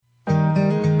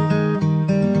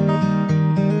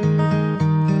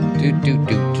Here we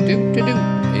go.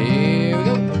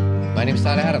 My name's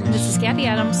Todd Adams. This is Kathy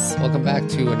Adams. Welcome back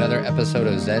to another episode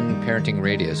of Zen Parenting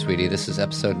Radio, sweetie. This is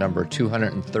episode number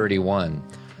 231.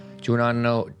 Do you want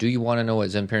to know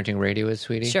what Zen Parenting Radio is,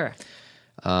 sweetie? Sure.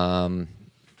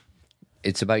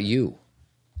 It's about you.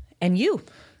 And you.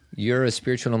 You're a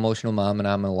spiritual and emotional mom, and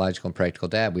I'm a logical and practical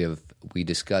dad. We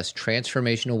discuss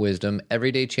transformational wisdom,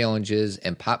 everyday challenges,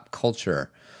 and pop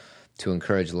culture to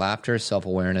encourage laughter,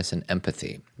 self-awareness, and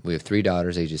empathy. We have 3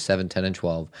 daughters, ages 7, 10, and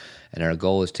 12, and our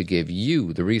goal is to give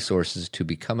you the resources to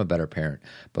become a better parent,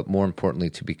 but more importantly,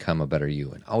 to become a better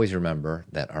you. And always remember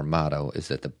that our motto is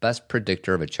that the best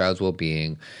predictor of a child's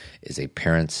well-being is a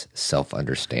parent's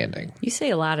self-understanding. You say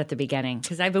a lot at the beginning,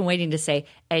 because I've been waiting to say,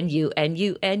 and you, and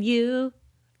you, and you.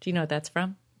 Do you know what that's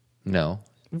from? No.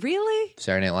 Really?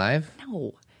 Saturday Night Live?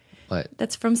 No. What?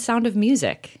 That's from Sound of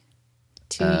Music.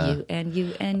 To you, and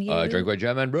you, and you. Drink my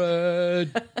jam and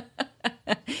bread.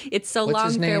 It's so What's long,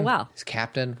 his name? farewell. His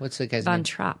captain? What's the guy's Von name?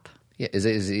 Trapp. Yeah,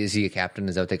 is he a captain?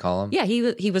 Is that what they call him? Yeah,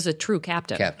 he was a true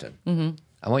captain. Captain. Mm-hmm.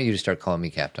 I want you to start calling me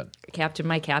captain. Captain,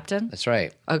 my captain? That's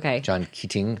right. Okay. John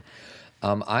Keating.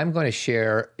 I'm going to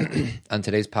share on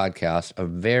today's podcast a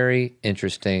very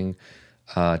interesting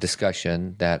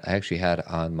discussion that I actually had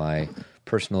on my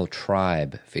personal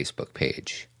tribe Facebook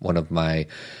page. One of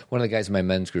the guys in my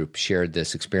men's group shared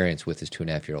this experience with his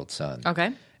 2.5-year-old son.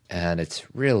 Okay. And it's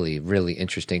really, really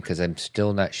interesting because I'm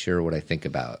still not sure what I think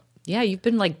about. Yeah, you've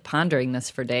been pondering this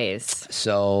for days.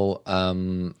 So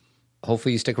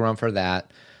hopefully you stick around for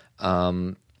that.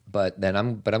 But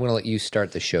I'm going to let you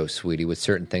start the show, sweetie, with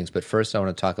certain things. But first I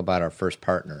want to talk about our first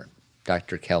partner,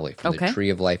 Dr. Kelly from the Tree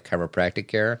of Life Chiropractic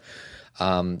Care.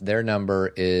 Their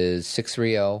number is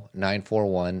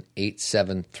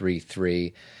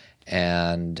 630-941-8733,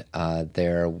 and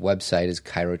their website is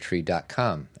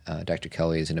chirotree.com. Dr.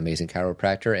 Kelly is an amazing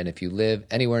chiropractor, and if you live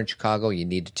anywhere in Chicago, you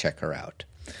need to check her out.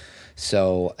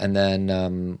 So, and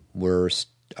then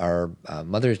our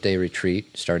Mother's Day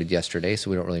retreat started yesterday, so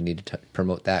we don't really need to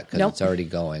promote that because it's already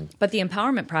going. But the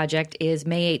Empowerment Project is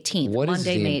May 18th, What Monday, is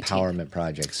the May 18th. Empowerment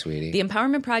Project, sweetie? The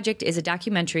Empowerment Project is a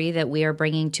documentary that we are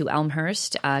bringing to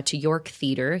Elmhurst, to York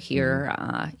Theater here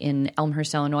in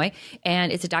Elmhurst, Illinois.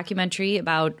 And it's a documentary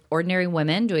about ordinary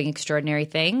women doing extraordinary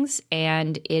things.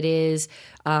 And it is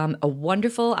a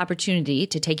wonderful opportunity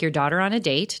to take your daughter on a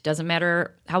date. Doesn't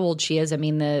matter how old she is. I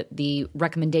mean, the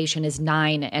recommendation is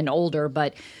 9 and older,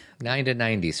 but 9 to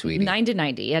 90, sweetie. 9 to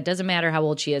 90. Yeah, it doesn't matter how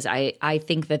old she is. I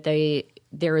think that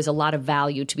there is a lot of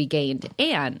value to be gained.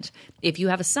 And if you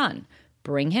have a son,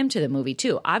 bring him to the movie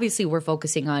too. Obviously, we're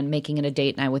focusing on making it a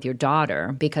date night with your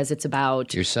daughter because it's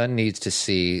about... Your son needs to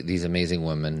see these amazing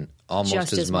women almost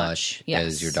Just as as much yes.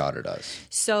 as your daughter does.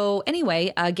 So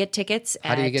anyway, get tickets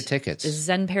How do you get tickets?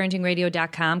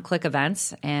 ZenParentingRadio.com, click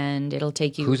events, and it'll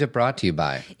take you... Who's it brought to you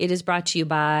by? It is brought to you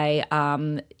by...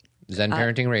 Zen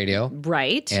Parenting Radio.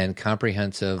 Right. And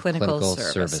Comprehensive Clinical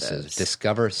Services.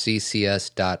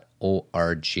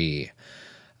 DiscoverCCS.org.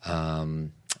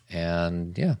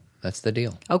 And yeah, that's the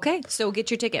deal. Okay, so get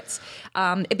your tickets.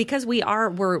 Because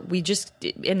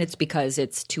it's because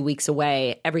it's 2 weeks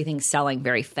away, everything's selling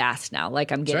very fast now.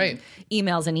 I'm getting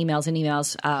emails and emails and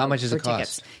emails. How much does it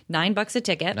tickets. cost? $9 a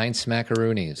ticket. 9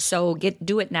 smackaroonies. So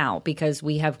do it now because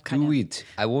we have Do it.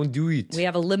 I won't do it. We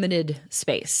have a limited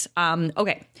space.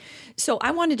 Okay. So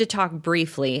I wanted to talk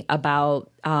briefly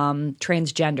about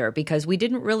transgender because we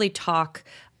didn't really talk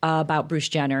about Bruce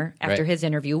Jenner after his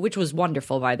interview, which was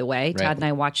wonderful, by the way. Todd and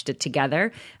I watched it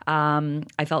together.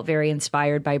 I felt very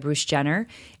inspired by Bruce Jenner.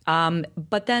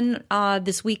 But then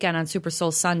this weekend on Super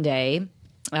Soul Sunday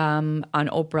on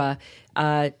Oprah,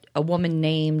 a woman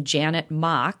named Janet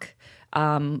Mock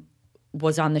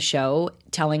was on the show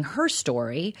telling her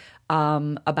story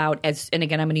about, and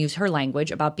again, I'm going to use her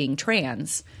language, about being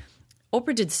trans.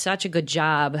 Oprah did such a good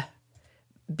job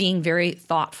being very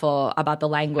thoughtful about the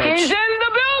language. He's in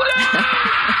the building!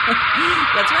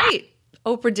 That's right.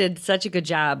 Oprah did such a good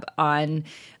job on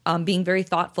being very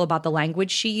thoughtful about the language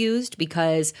she used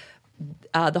because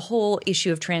the whole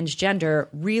issue of transgender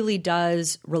really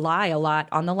does rely a lot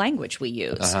on the language we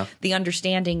use, the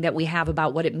understanding that we have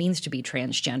about what it means to be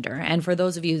transgender. And for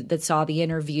those of you that saw the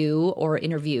interview or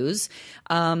interviews,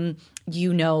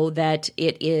 you know that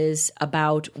it is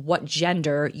about what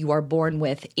gender you are born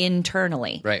with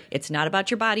internally. Right. It's not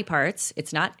about your body parts.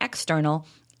 It's not external.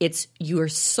 It's your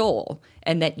soul.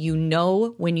 And that you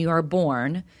know when you are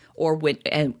born or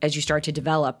and as you start to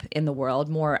develop in the world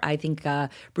more. I think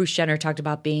Bruce Jenner talked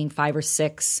about being 5 or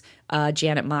 6.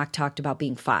 Janet Mock talked about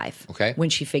being 5 when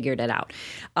she figured it out.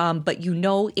 But you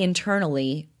know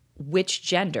internally which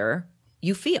gender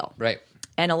you feel. Right.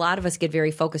 And a lot of us get very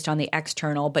focused on the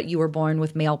external, but you were born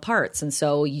with male parts, and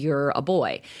so you're a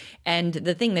boy. And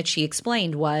the thing that she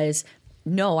explained was,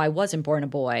 no, I wasn't born a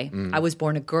boy. I was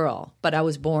born a girl, but I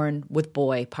was born with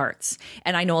boy parts.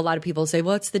 And I know a lot of people say,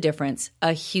 what's the difference?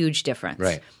 A huge difference.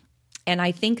 Right. And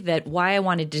I think that why I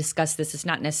wanted to discuss this is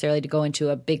not necessarily to go into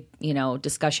a big,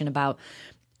 discussion about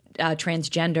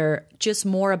transgender, just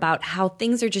more about how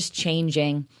things are just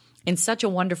changing in such a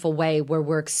wonderful way where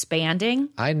we're expanding.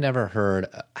 I never heard,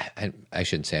 I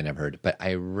shouldn't say I never heard, but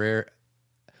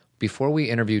before we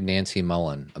interviewed Nancy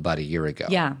Mullen about a year ago,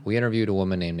 we interviewed a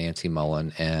woman named Nancy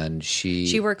Mullen, and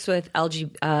she works with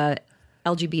LGBTQ.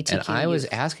 And I was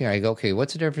asking her, I go, okay,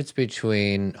 what's the difference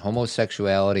between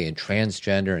homosexuality and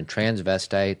transgender and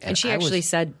transvestite? And she actually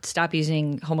said, stop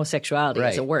using homosexuality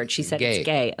as a word. She said it's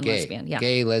gay and lesbian. Yeah.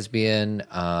 Gay, lesbian,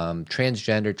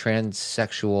 transgender,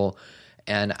 transsexual.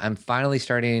 And I'm finally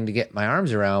starting to get my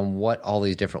arms around what all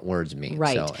these different words mean.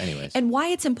 Right. So anyways. And why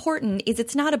it's important is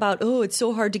it's not about, it's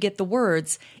so hard to get the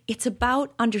words. It's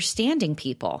about understanding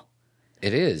people.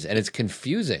 It is, and it's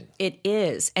confusing. It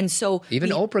is. And so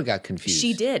even Oprah got confused.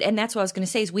 She did. And that's what I was going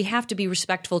to say is we have to be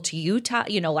respectful to you,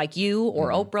 like you or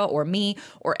Oprah or me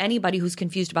or anybody who's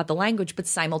confused about the language, but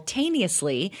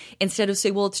simultaneously, instead of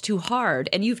say, well, it's too hard.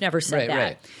 And you've never said that.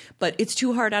 Right. But it's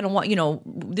too hard. I don't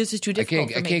want, this is too difficult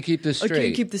for me. I can't keep this straight. I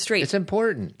can't keep this straight. It's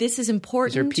important. This is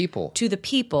important. These are people. To the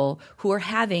people who are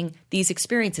having these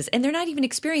experiences. And they're not even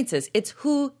experiences. It's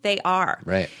who they are.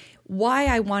 Right. Why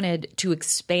I wanted to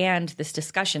expand this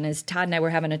discussion is Todd and I were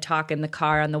having a talk in the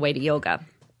car on the way to yoga.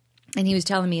 And he was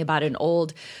telling me about an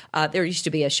old there used to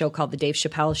be a show called The Dave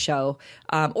Chappelle Show.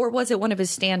 Or was it one of his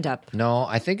stand-up? No,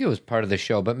 I think it was part of the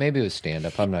show, but maybe it was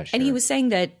stand-up. I'm not sure. And he was saying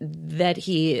that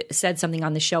he said something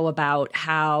on the show about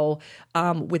how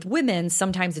with women,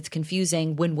 sometimes it's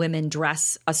confusing when women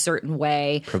dress a certain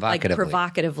way.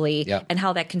 Provocatively. Yep. And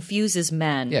how that confuses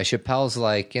men. Yeah, Chappelle's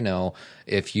like,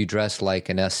 if you dress like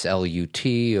an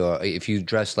SLUT or if you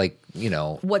dress like,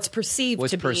 What's perceived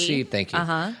to be. Thank you.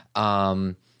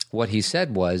 Uh-huh. What he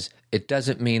said was, it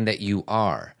doesn't mean that you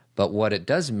are. But what it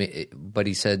does mean, but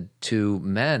he said to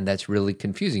men, that's really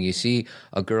confusing. You see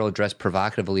a girl dressed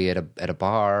provocatively at a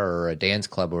bar or a dance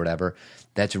club or whatever,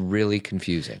 that's really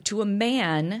confusing. To a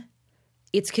man,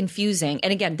 it's confusing.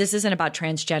 And again, this isn't about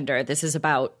transgender. This is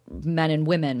about men and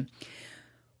women.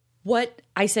 What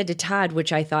I said to Todd,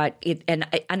 which I thought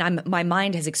my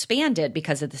mind has expanded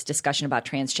because of this discussion about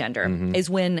transgender, is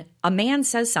when a man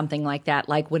says something like that,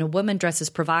 like when a woman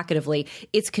dresses provocatively,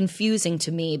 it's confusing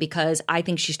to me because I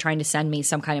think she's trying to send me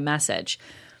some kind of message.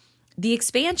 The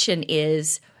expansion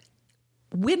is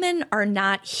women are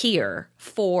not here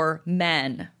for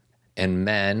men. And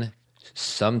men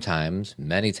sometimes,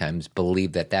 many times,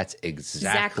 believe that that's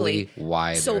exactly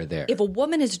why they're there. If a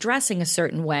woman is dressing a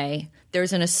certain way,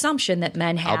 there's an assumption that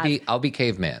men have. I'll be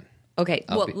caveman. Okay,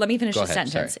 let me finish the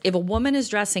sentence. Sorry. If a woman is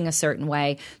dressing a certain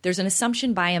way, there's an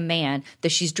assumption by a man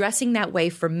that she's dressing that way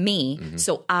for me,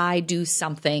 so I do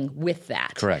something with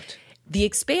that. Correct. The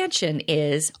expansion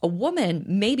is a woman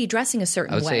may be dressing a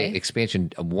certain way. I would say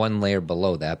expansion one layer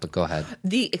below that, but go ahead.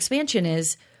 The expansion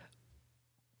is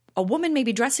a woman may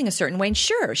be dressing a certain way, and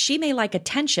sure, she may like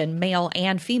attention, male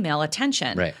and female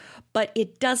attention. Right. But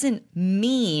it doesn't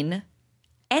mean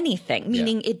anything,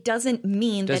 meaning it doesn't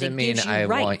mean that it gives you I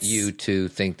rights. want you to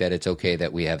think that it's okay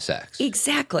that we have sex.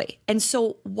 Exactly. And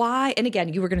so why, and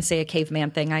again, you were going to say a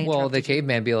caveman thing. Well, the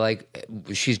caveman be like,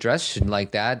 she's dressed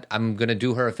like that. I'm going to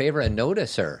do her a favor and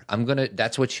notice her.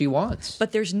 That's what she wants.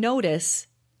 But there's notice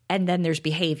and then there's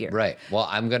behavior. Right. Well,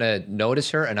 I'm going to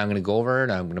notice her and I'm going to go over her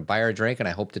and I'm going to buy her a drink and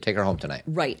I hope to take her home tonight.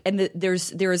 Right. And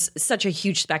there's such a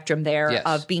huge spectrum there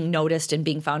of being noticed and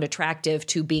being found attractive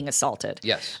to being assaulted.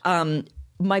 Yes.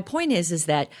 My point is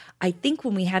that I think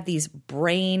when we have these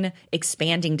brain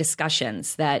expanding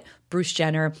discussions that Bruce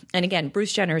Jenner, and again,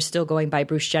 Bruce Jenner is still going by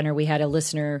Bruce Jenner. We had a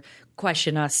listener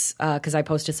question us because I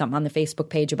posted something on the Facebook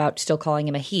page about still calling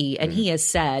him a he, and he has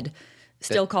said,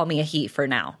 still call me a he for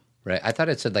now. Right. I thought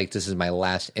it said like this is my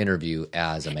last interview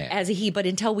as a man. As a he, but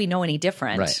until we know any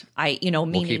different, right.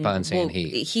 We'll keep on saying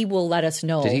he. He will let us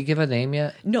know. Did he give a name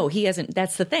yet? No, he hasn't.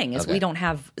 That's the thing is we don't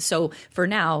have. So for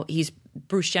now, he's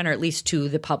Bruce Jenner, at least to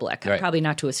the public, probably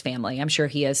not to his family. I'm sure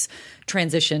he has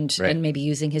transitioned and maybe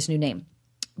using his new name.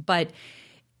 But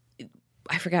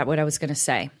I forgot what I was going to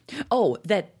say. Oh,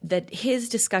 that his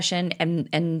discussion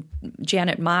and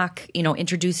Janet Mock,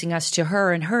 introducing us to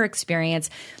her and her experience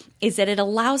is that it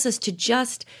allows us to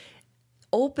just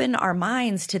open our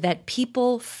minds to that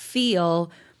people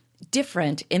feel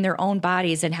different in their own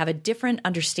bodies and have a different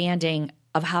understanding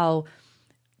of how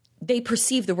they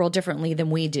perceive the world differently than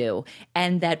we do,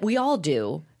 and that we all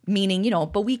do. meaning,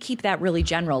 but we keep that really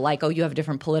general, like, oh, you have a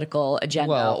different political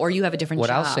agenda or you have a different what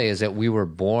job. I'll say is that we were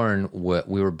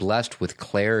blessed with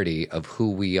clarity of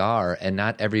who we are, and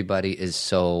not everybody is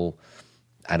so,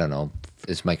 I don't know,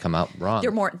 this might come out wrong.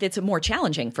 It's more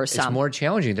challenging for some. It's more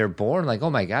challenging. They're born like, oh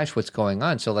my gosh, what's going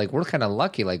on? So like, we're kind of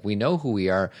lucky. Like, we know who we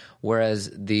are. Whereas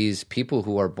these people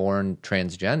who are born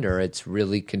transgender, it's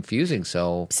really confusing.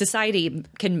 So society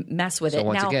can mess with it. So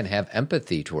once again, have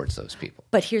empathy towards those people.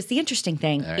 But here's the interesting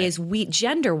thing is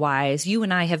gender wise, you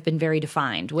and I have been very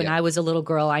defined. When I was a little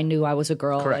girl, I knew I was a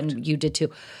girl. Correct. And you did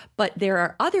too. But there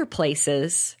are other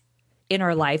places in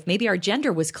our life, maybe our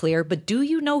gender was clear, but do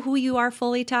you know who you are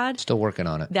fully, Todd? Still working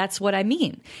on it. That's what I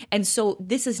mean. And so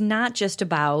this is not just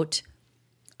about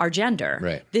our gender.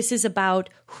 Right. This is about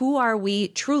who are we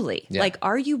truly? Yeah. Like,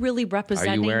 are you really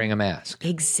representing? Are you wearing a mask?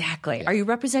 Exactly. Yeah. Are you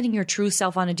representing your true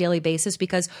self on a daily basis?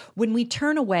 Because when we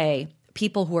turn away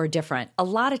people who are different, a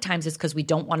lot of times it's because we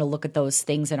don't want to look at those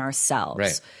things in ourselves.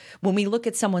 Right. When we look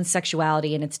at someone's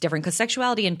sexuality and it's different, because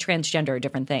sexuality and transgender are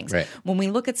different things. Right. When we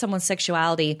look at someone's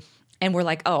sexuality and we're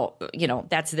like, oh,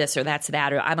 that's this or that's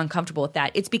that, or I'm uncomfortable with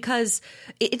that. It's because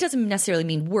it doesn't necessarily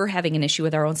mean we're having an issue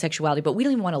with our own sexuality, but we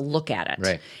don't even want to look at it.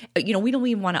 Right. We don't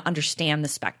even want to understand the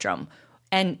spectrum.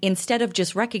 And instead of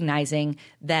just recognizing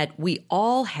that we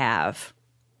all have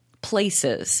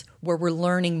places where we're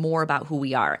learning more about who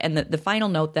we are. And the final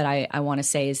note that I want to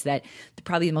say is that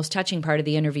probably the most touching part of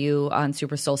the interview on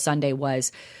Super Soul Sunday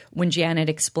was when Janet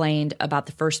explained about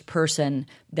the first person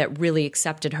that really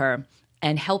accepted her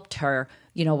and helped her,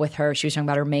 with her. She was talking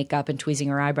about her makeup and tweezing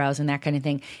her eyebrows and that kind of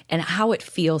thing, and how it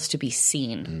feels to be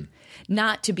seen. Mm.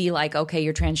 Not to be like, okay,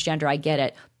 you're transgender, I get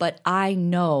it, but I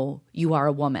know you are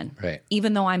a woman. Right.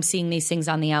 Even though I'm seeing these things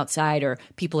on the outside, or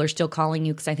people are still calling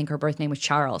you, because I think her birth name was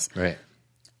Charles. Right.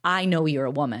 I know you're a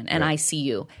woman, and I see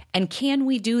you. And can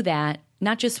we do that,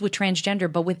 not just with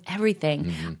transgender, but with everything?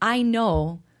 Mm-hmm. I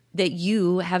know that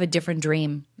you have a different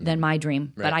dream than my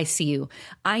dream, but I see you.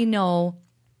 I know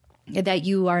that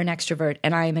you are an extrovert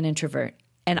and I am an introvert.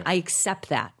 And I accept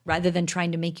that rather than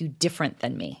trying to make you different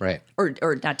than me. Right. Or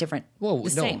not different. Well,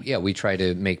 same. Yeah, we try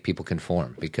to make people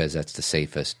conform because that's the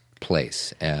safest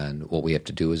place. And what we have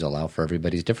to do is allow for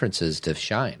everybody's differences to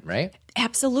shine, right?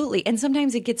 Absolutely. And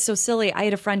sometimes it gets so silly. I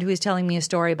had a friend who was telling me a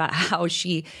story about how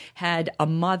she had a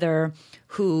mother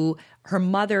who her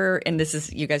mother, and this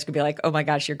is, you guys could be like, oh my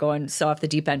gosh, you're going so off the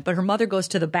deep end, but her mother goes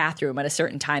to the bathroom at a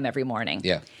certain time every morning.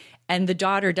 Yeah. And the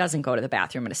daughter doesn't go to the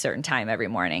bathroom at a certain time every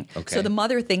morning. Okay. So the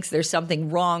mother thinks there's something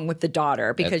wrong with the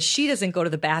daughter because she doesn't go to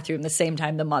the bathroom the same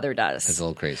time the mother does. That's a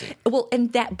little crazy. Well,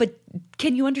 but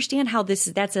can you understand how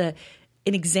that's an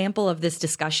example of this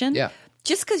discussion? Yeah.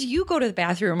 Just because you go to the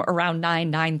bathroom around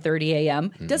 9:30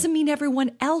 a.m. doesn't mean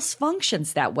everyone else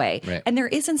functions that way. Right. And there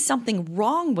isn't something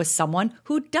wrong with someone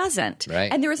who doesn't.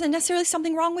 Right. And there isn't necessarily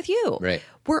something wrong with you. Right.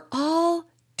 We're all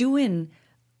doing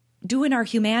our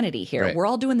humanity here. Right. We're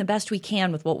all doing the best we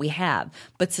can with what we have.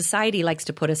 But society likes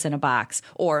to put us in a box.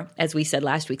 Or, as we said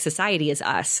last week, society is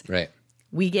us. Right.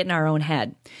 We get in our own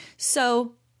head.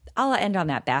 So I'll end on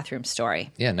that bathroom story.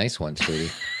 Yeah, nice one,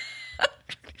 sweetie.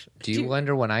 Do you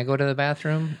wonder when I go to the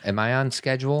bathroom? Am I on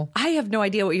schedule? I have no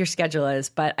idea what your schedule is,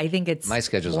 but I think it's my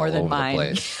schedule's more all than over mine. the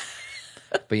place.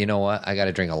 But you know what? I got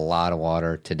to drink a lot of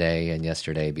water today and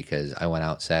yesterday because I went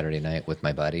out Saturday night with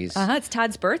my buddies. It's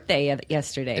Todd's birthday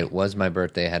yesterday. It was my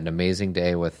birthday. I had an amazing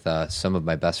day with some of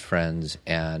my best friends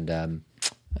and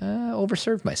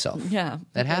overserved myself. Yeah.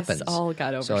 That happens. All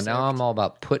got overserved. So now I'm all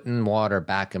about putting water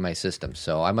back in my system.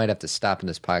 So I might have to stop in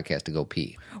this podcast to go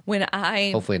pee.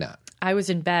 Hopefully not. I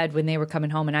was in bed when they were coming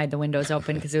home and I had the windows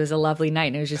open because it was a lovely night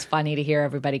and it was just funny to hear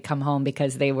everybody come home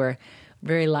because they were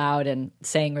very loud and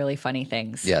saying really funny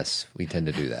things. Yes, we tend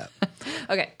to do that.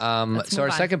 Okay. So our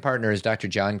second partner is Dr.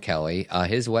 John Kelly.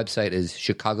 His website is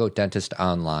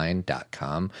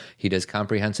chicagodentistonline.com. He does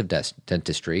comprehensive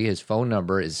dentistry. His phone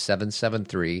number is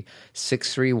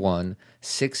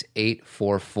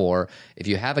 773-631-6844. If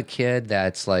you have a kid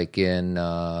that's like in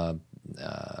 4th,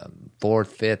 5th,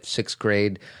 6th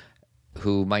grade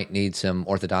who might need some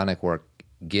orthodontic work,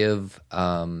 give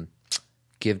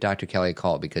Dr. Kelly a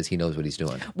call because he knows what he's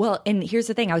doing. Well, and here's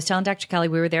the thing. I was telling Dr. Kelly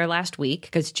we were there last week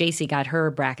because JC got her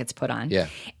brackets put on. Yeah.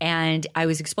 And I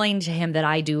was explaining to him that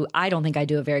I don't think I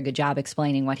do a very good job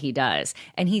explaining what he does.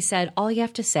 And he said, all you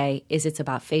have to say is it's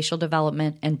about facial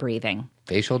development and breathing.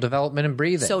 facial development and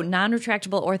breathing. So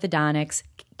non-retractable orthodontics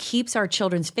keeps our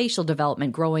children's facial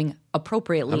development growing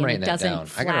appropriately, I'm and writing it that doesn't down. I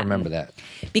flatten. got to remember that.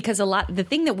 Because the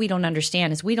thing that we don't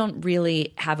understand is we don't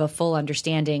really have a full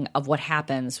understanding of what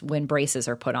happens when braces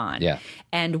are put on. Yeah.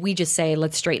 And we just say,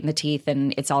 let's straighten the teeth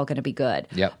and it's all going to be good.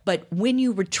 Yep. But when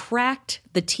you retract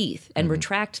the teeth and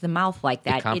retract the mouth like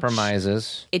that, It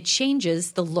compromises. it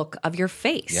changes the look of your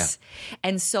face. Yeah.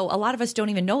 And so a lot of us don't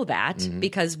even know that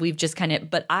because we've just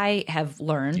but I have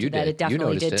learned You that did. it definitely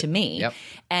You noticed did it. to me. Yep.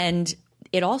 And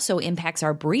it also impacts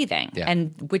our breathing, Yeah.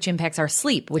 and which impacts our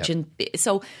sleep,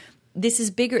 so this is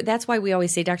bigger. That's why we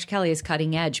always say Dr. Kelly is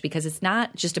cutting edge, because it's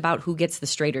not just about who gets the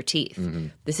straighter teeth.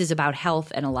 This is about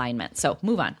health and alignment. So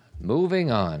move on. Moving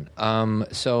on. I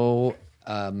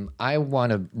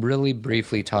want to really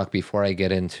briefly talk before I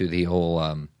get into the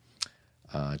whole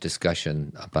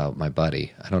discussion about my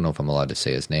buddy. I don't know if I'm allowed to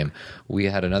say his name. We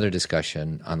had another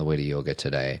discussion on the way to yoga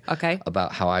today. Okay.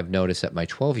 About how I've noticed that my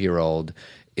 12-year-old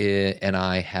and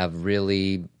I have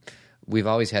really, we've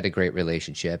always had a great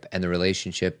relationship, and the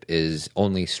relationship is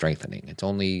only strengthening. It's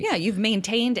only You've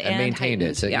maintained and maintained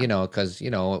it. So, heightened. because,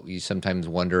 you sometimes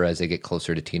wonder as they get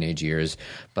closer to teenage years,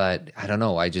 but I don't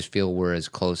know. I just feel we're as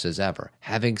close as ever.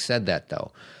 Having said that,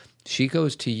 though, she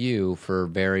goes to you for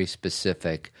very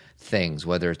specific things,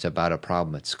 whether it's about a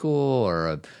problem at school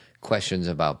or questions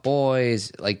about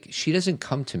boys. Like, she doesn't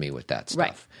come to me with that stuff.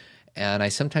 Right. And I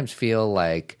sometimes feel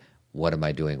like, what am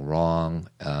I doing wrong?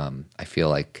 I feel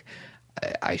like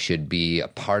I should be a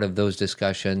part of those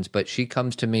discussions, but she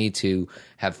comes to me to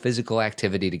have physical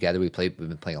activity together. We've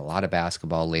been playing a lot of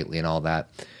basketball lately and all that.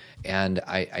 And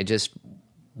I just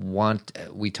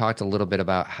we talked a little bit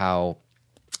about how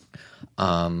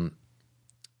to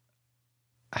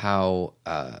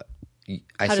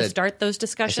start those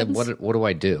discussions. I said, what do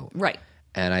I do? Right.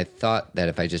 And I thought that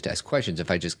if I just ask questions,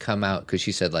 if I just come out, because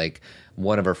she said, like,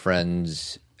 one of her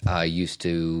friends used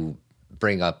to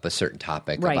bring up a certain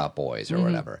topic Right. about boys or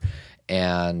whatever.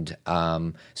 And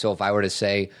so if I were to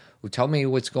say, well, tell me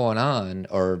what's going on,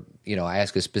 or, I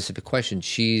ask a specific question,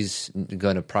 she's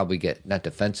going to probably get not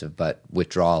defensive, but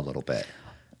withdraw a little bit.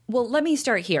 Well, let me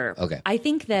start here. Okay. I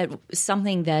think that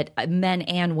something that men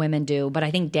and women do, but I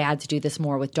think dads do this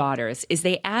more with daughters, is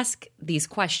they ask these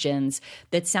questions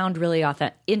that sound really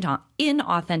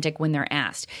inauthentic when they're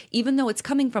asked. Even though it's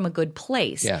coming from a good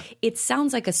place, it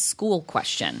sounds like a school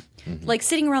question. Like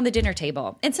sitting around the dinner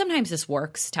table. And sometimes this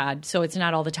works, Todd, so it's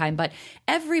not all the time, but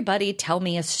everybody tell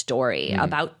me a story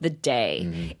about the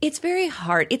day. It's very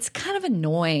hard. It's kind of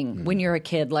annoying when you're a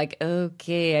kid, like,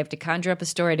 okay, I have to conjure up a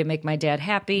story to make my dad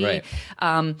happy. Right.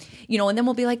 And then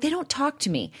we'll be like, they don't talk to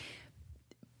me.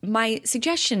 My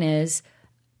suggestion is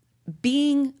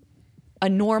being a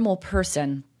normal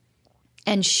person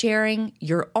and sharing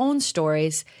your own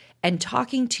stories and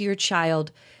talking to your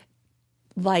child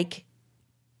like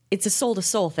it's a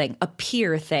soul-to-soul thing, a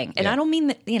peer thing. And I don't mean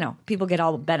that, people get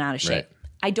all bent out of shape. Right.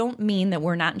 I don't mean that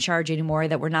we're not in charge anymore,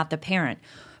 that we're not the parent.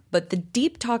 But the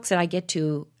deep talks that I get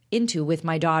into with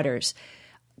my daughters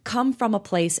come from a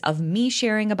place of me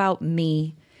sharing about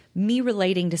me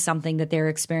relating to something that they're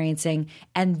experiencing,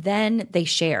 and then they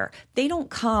share. They don't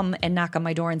come and knock on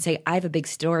my door and say, I have a big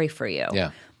story for you.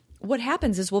 Yeah. What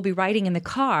happens is we'll be riding in the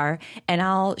car and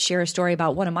I'll share a story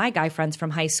about one of my guy friends from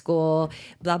high school,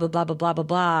 blah, blah, blah, blah, blah, blah,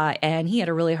 blah. And he had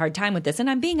a really hard time with this. And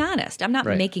I'm being honest. I'm not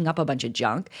making up a bunch of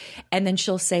junk. And then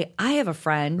she'll say, I have a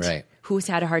friend who's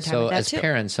had a hard time with that too. So as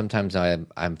parents, sometimes I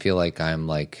feel like I'm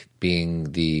like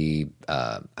being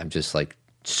I'm just like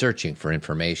searching for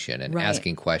information and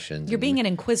asking questions. You're being an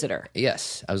inquisitor.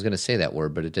 Yes. I was going to say that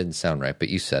word, but it didn't sound right. But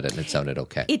you said it and it sounded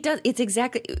okay. It does.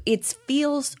 It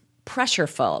feels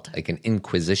pressure-filled. Like an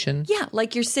inquisition? Yeah,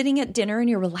 like you're sitting at dinner and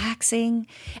you're relaxing,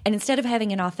 and instead of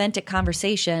having an authentic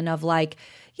conversation of like,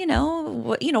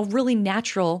 really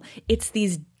natural, it's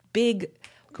these big,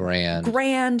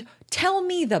 grand, tell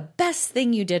me the best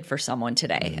thing you did for someone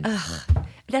today. Ugh.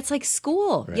 That's like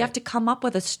school. Right. You have to come up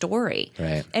with a story.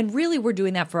 Right. And really we're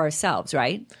doing that for ourselves,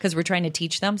 right? Because we're trying to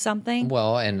teach them something.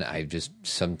 Well, and I just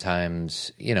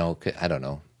sometimes, I don't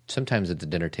know, sometimes at the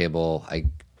dinner table,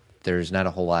 there's not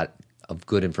a whole lot of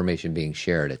good information being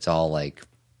shared. It's all like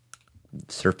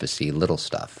surfacey little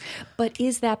stuff. But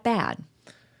is that bad?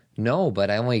 No, but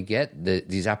I only get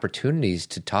these opportunities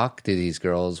to talk to these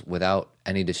girls without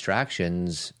any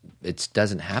distractions. It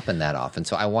doesn't happen that often.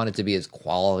 So I want it to be as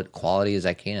quality as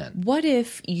I can. What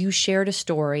if you shared a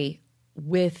story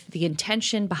with the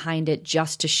intention behind it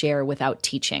just to share without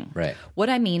teaching? Right. What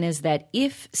I mean is that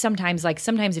sometimes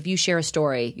if you share a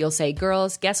story, you'll say,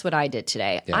 girls, guess what I did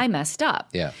today? Yeah. I messed up.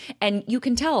 Yeah. And you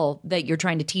can tell that you're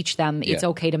trying to teach them it's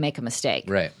okay to make a mistake.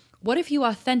 Right. What if you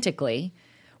authentically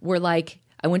were like,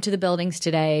 I went to the buildings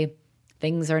today.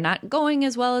 Things are not going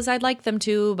as well as I'd like them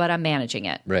to, but I'm managing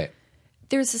it. Right.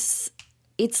 There's this,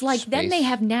 it's like then they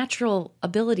have natural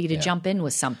ability to jump in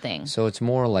with something. So it's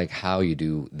more like how you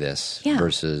do this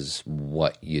versus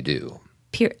what you do.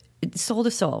 Pure, soul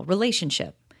to soul,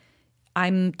 relationship.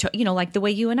 Like the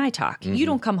way you and I talk. You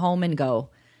don't come home and go,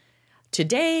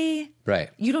 today. Right.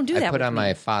 You don't do that. I put on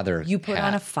my father You put hat.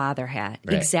 on a father hat.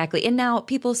 Right. Exactly. And now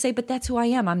people say, but that's who I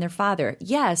am. I'm their father.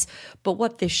 Yes. But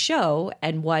what this show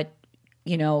and what,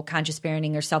 conscious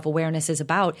parenting or self-awareness is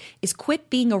about is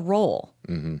quit being a role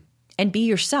and be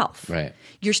yourself. Right.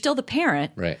 You're still the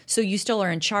parent. Right. So you still are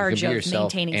in charge of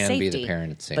maintaining and safety. be the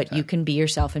parent at the same but time. you can be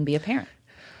yourself and be a parent.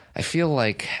 I feel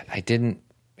like I didn't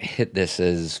hit this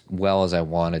as well as I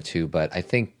wanted to, but I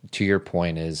think to your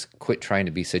point is quit trying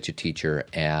to be such a teacher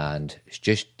and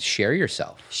just share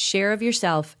yourself. Share of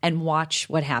yourself and watch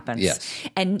what happens. Yes.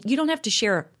 And you don't have to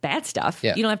share bad stuff.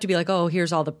 Yeah. You don't have to be like, oh,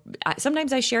 here's all the.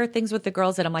 Sometimes I share things with the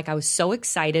girls that I'm like, I was so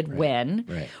excited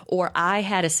when, or I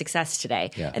had a success today.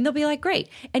 Yeah. And they'll be like, great.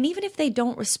 And even if they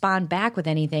don't respond back with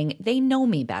anything, they know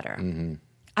me better. Mm-hmm.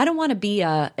 I don't want to be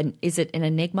is it an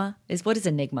enigma? What does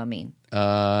enigma mean?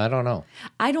 I don't know.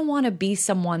 I don't want to be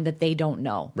someone that they don't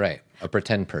know. Right. A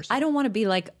pretend person. I don't want to be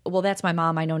like, well, that's my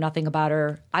mom. I know nothing about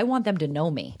her. I want them to know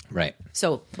me. Right.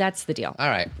 So that's the deal. All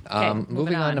right.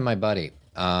 Moving on to my buddy.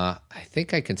 I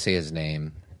think I can say his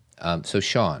name. So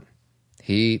Sean,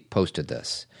 he posted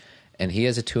this, and he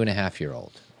has a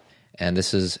 2.5-year-old. And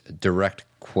this is direct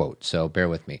quote, so bear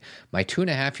with me. My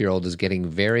 2.5-year-old is getting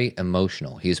very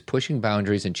emotional. He is pushing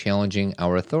boundaries and challenging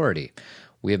our authority.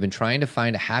 We have been trying to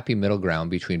find a happy middle ground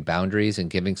between boundaries and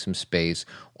giving some space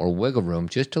or wiggle room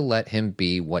just to let him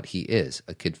be what he is,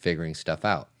 a kid figuring stuff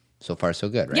out. So far, so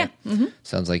good, right? Yeah. Mm-hmm.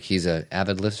 Sounds like he's an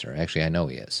avid listener. Actually, I know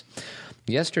he is.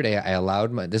 Yesterday,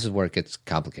 this is where it gets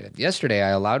complicated. Yesterday, I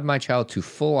allowed my child to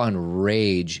full-on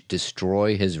rage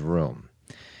destroy his room.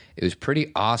 It was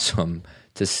pretty awesome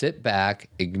to sit back,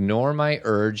 ignore my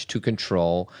urge to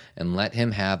control, and let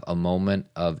him have a moment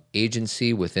of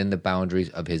agency within the boundaries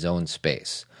of his own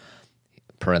space.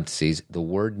 Parentheses, the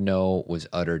word no was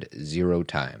uttered 0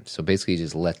 times. So basically,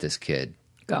 just let this kid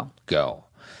go.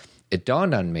 It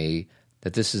dawned on me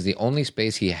that this is the only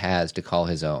space he has to call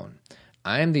his own.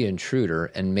 I am the intruder,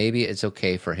 and maybe it's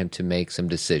okay for him to make some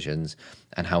decisions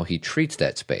on how he treats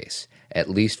that space, at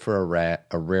least for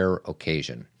a rare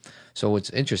occasion. So what's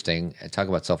interesting, I talk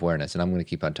about self-awareness, and I'm going to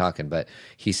keep on talking, but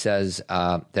he says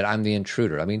that I'm the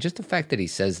intruder. I mean, just the fact that he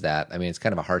says that, I mean, it's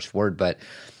kind of a harsh word, but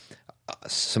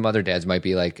some other dads might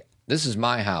be like, this is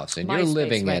my house, and you're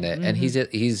living in it. Mm-hmm. And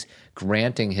he's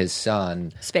granting his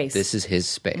son space. This is his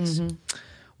space. Mm-hmm.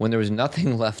 When there was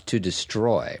nothing left to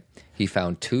destroy, he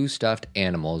found 2 stuffed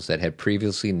animals that had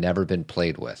previously never been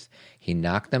played with. He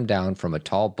knocked them down from a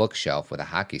tall bookshelf with a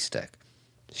hockey stick,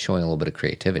 showing a little bit of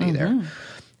creativity there.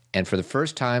 And for the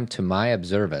first time, to my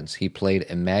observance, he played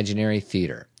imaginary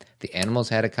theater. The animals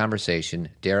had a conversation,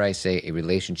 dare I say, a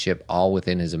relationship, all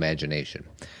within his imagination.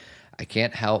 I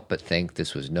can't help but think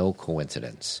this was no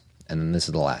coincidence. And then this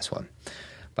is the last one.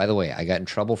 By the way, I got in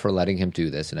trouble for letting him do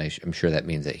this, and I'm sure that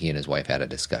means that he and his wife had a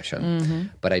discussion.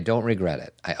 But I don't regret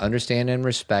it. I understand and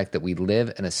respect that we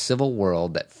live in a civil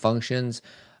world that functions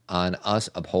on us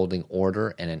upholding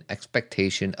order and an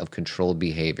expectation of controlled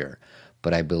behavior.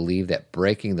 But I believe that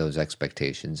breaking those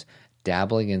expectations,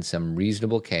 dabbling in some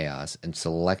reasonable chaos, and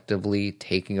selectively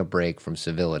taking a break from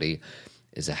civility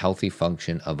is a healthy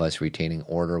function of us retaining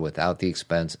order without the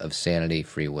expense of sanity,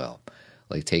 free will,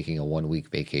 like taking a 1-week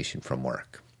vacation from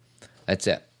work. That's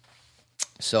it.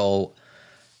 So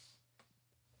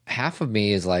half of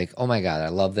me is like, oh my God, I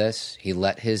love this. He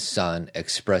let his son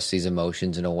express these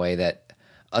emotions in a way that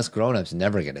us grown-ups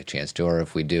never get a chance to, or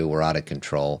if we do, we're out of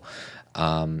control.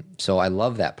 So I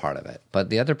love that part of it. But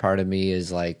the other part of me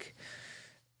is like,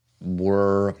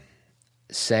 we're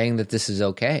saying that this is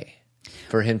okay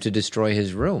for him to destroy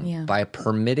his room by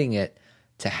permitting it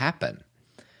to happen.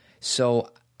 So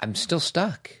I'm still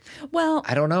stuck. Well,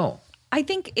 I don't know. I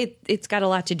think it's got a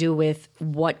lot to do with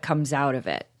what comes out of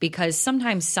it, because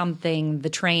sometimes the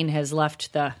train has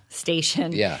left the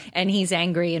station and he's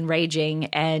angry and raging,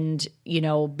 and,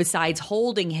 besides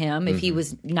holding him, if he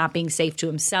was not being safe to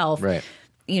himself,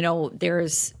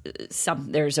 there's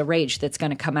a rage that's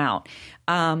going to come out.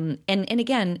 And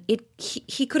again,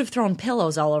 he could have thrown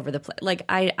pillows all over the place. Like,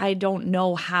 I don't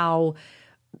know how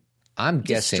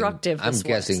destructive this was. I'm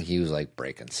guessing he was like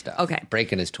breaking stuff. Okay.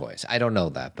 Breaking his toys. I don't know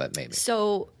that, but maybe.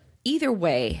 So either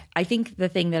way, I think the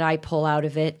thing that I pull out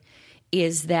of it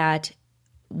is that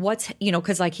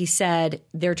because like he said,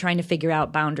 they're trying to figure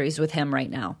out boundaries with him right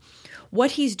now. What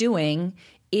he's doing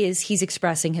is he's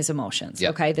expressing his emotions.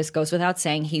 Yep. Okay. This goes without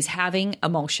saying. He's having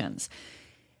emotions.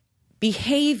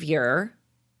 Behavior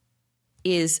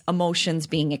is emotions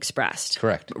being expressed.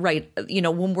 Correct. Right.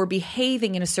 When we're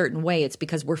behaving in a certain way, it's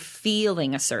because we're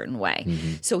feeling a certain way.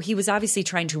 Mm-hmm. So he was obviously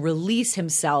trying to release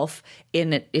himself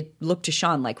in it looked to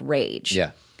Sean like rage.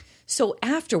 Yeah. So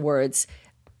afterwards,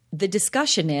 the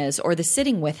discussion is, or the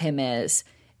sitting with him is,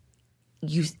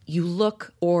 you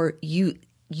look or you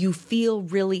feel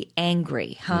really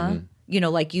angry, huh?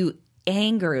 Mm-hmm.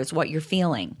 Anger is what you're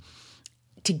feeling.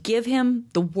 To give him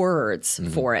the words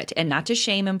for it, and not to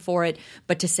shame him for it,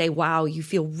 but to say, wow, you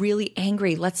feel really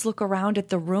angry. Let's look around at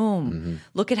the room.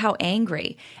 Look at how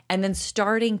angry. And then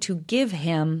starting to give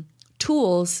him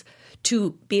tools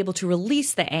to be able to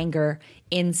release the anger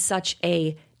in such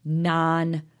a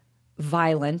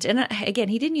non-violent, and again,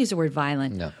 he didn't use the word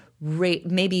violent. No.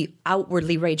 Maybe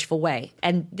outwardly rageful way.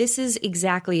 And this is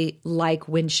exactly like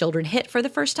when children hit for the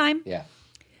first time. Yeah.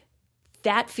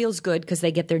 That feels good because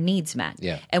they get their needs met.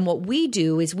 Yeah. And what we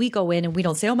do is we go in and we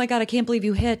don't say, oh my God, I can't believe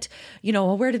you hit.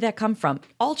 Where did that come from?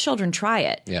 All children try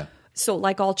it. Yeah. So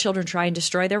like all children try and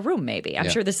destroy their room, maybe. I'm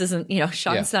sure this isn't,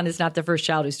 Sean's son is not the first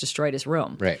child who's destroyed his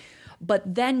room. Right. But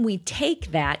then we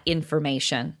take that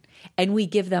information and we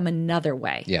give them another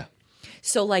way. Yeah.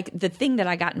 So like the thing that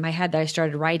I got in my head that I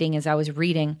started writing as I was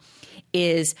reading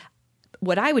is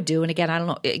what I would do, and again, I don't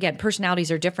know, again,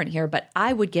 personalities are different here, but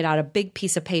I would get out a big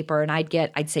piece of paper and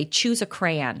I'd say, choose a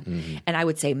crayon. And I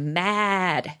would say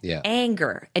mad,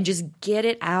 anger, and just get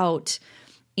it out,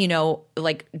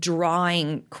 like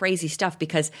drawing crazy stuff,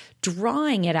 because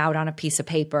drawing it out on a piece of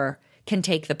paper can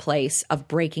take the place of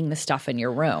breaking the stuff in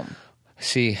your room.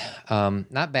 See,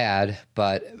 not bad,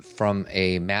 but from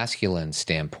a masculine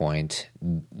standpoint,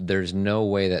 there's no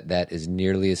way that is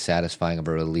nearly as satisfying of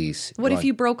a release. What if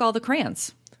you broke all the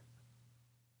crayons?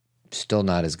 Still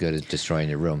not as good as destroying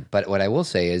your room. But what I will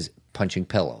say is punching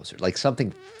pillows, or like something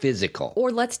physical.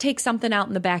 Or let's take something out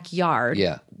in the backyard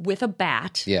with a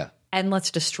bat and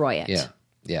let's destroy it. Yeah,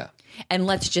 yeah. And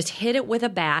let's just hit it with a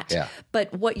bat. Yeah.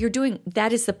 But what you're doing,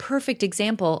 that is the perfect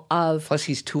example of... Plus,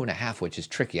 he's 2.5, which is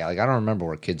tricky. Like, I don't remember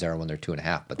where kids are when they're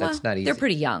 2.5, but that's not easy. They're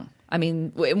pretty young. I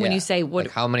mean, when you say what...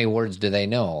 Like, how many words do they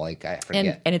know? Like, I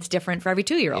forget. And it's different for every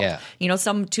 2-year-old. Yeah.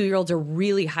 Some 2-year-olds are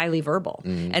really highly verbal.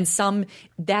 And some,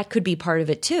 that could be part of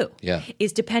it too. Yeah.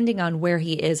 Is depending on where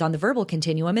he is on the verbal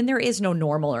continuum, and there is no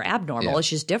normal or abnormal, it's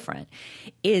just different,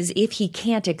 is if he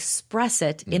can't express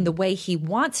it in the way he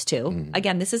wants to,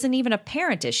 again, this isn't even a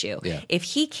parent issue. Yeah. If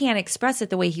he can't express it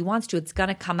the way he wants to, it's going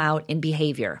to come out in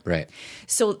behavior. Right.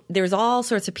 So there's all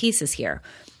sorts of pieces here.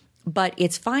 But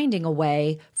it's finding a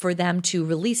way for them to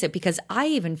release it, because I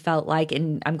even felt like,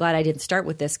 and I'm glad I didn't start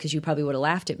with this because you probably would have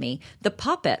laughed at me, the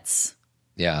puppets.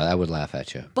 Yeah, I would laugh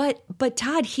at you. But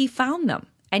Todd, he found them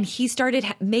and he started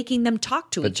making them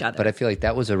talk to each other. But I feel like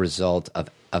that was a result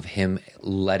of him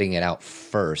letting it out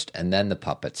first, and then the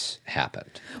puppets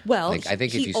happened. Well, like, I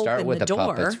think if you start with the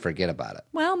puppets, forget about it.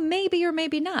 Well, maybe or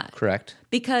maybe not. Correct.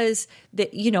 Because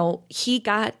he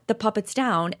got the puppets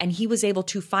down and he was able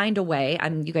to find a way,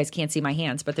 and you guys can't see my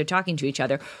hands, but they're talking to each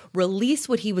other, release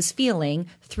what he was feeling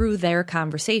through their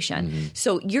conversation.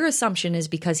 So your assumption is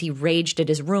because he raged at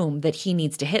his room that he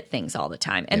needs to hit things all the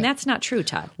time. And that's not true,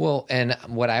 Todd. Well, and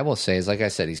what I will say is, like I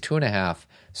said, he's 2.5.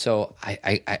 So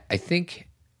I think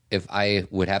if I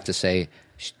would have to say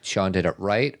Sean did it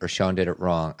right or Sean did it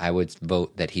wrong, I would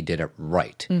vote that he did it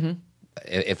right.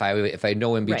 If I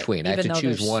know in between, I have to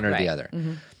choose one or the other.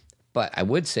 But I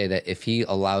would say that if he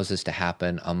allows this to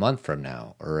happen a month from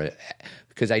now,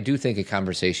 because I do think a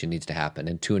conversation needs to happen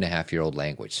in 2.5-year-old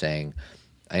language, saying,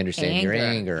 I understand your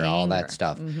anger, all that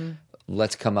stuff.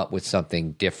 Let's come up with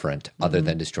something different other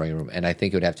than destroying a room. And I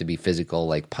think it would have to be physical,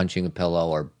 like punching a pillow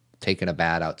or taking a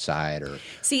bat outside. Or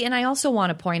see, and I also want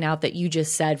to point out that you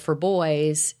just said for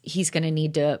boys, he's going to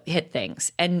need to hit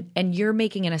things. And you're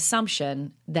making an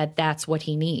assumption that that's what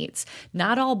he needs.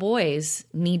 Not all boys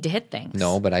need to hit things.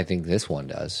 No, but I think this one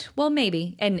does. Well,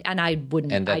 maybe. And I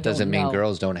wouldn't. And that doesn't mean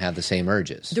girls don't have the same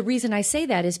urges. The reason I say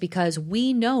that is because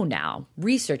we know now,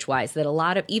 research-wise,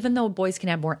 that even though boys can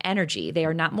have more energy, they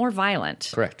are not more violent.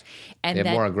 Correct. And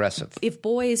they're more aggressive. If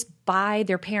boys by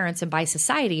their parents and by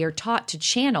society are taught to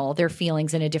channel their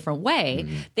feelings in a different way,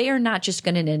 they are not just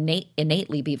going to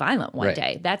innately be violent one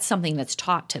day. That's something that's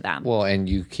taught to them. Well,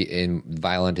 and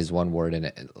violent is one word,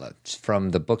 and from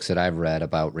the books that I've read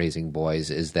about raising boys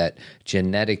is that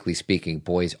genetically speaking,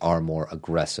 boys are more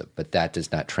aggressive, but that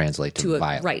does not translate to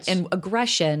violence. Right. And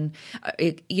aggression,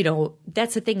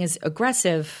 that's the thing, is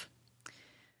aggressive.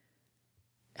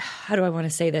 how do I want to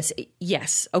say this?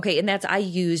 Yes. Okay. And that's, I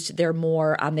used they're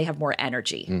more, they have more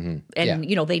energy and,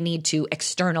 they need to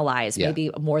externalize maybe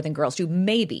more than girls do,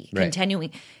 maybe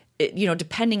continuing,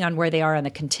 depending on where they are on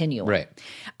the continuum. Right.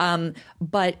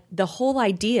 But the whole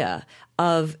idea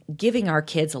of giving our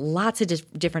kids lots of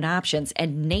different options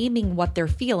and naming what they're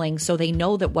feeling so they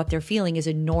know that what they're feeling is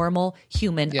a normal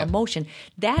human emotion,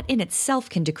 that in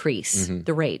itself can decrease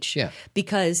the rage. Yeah.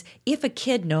 Because if a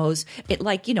kid knows it,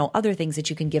 like, other things that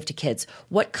you can give to kids,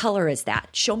 what color is that?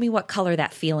 Show me what color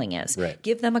that feeling is. Right.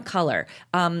 Give them a color.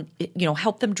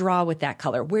 Help them draw with that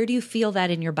color. Where do you feel that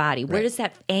in your body? Where does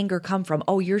that anger come from?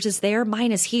 Oh, yours is there.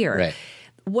 Mine is here. Right.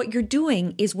 What you're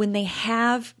doing is when they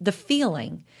have the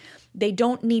feeling, they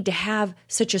don't need to have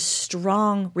such a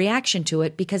strong reaction to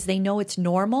it because they know it's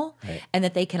normal and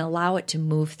that they can allow it to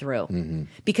move through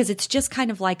because it's just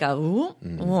kind of like a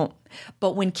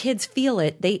but when kids feel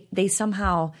it, they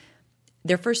somehow,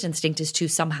 their first instinct is to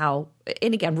somehow,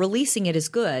 and again, releasing it is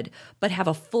good, but have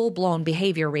a full-blown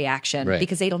behavior reaction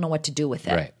because they don't know what to do with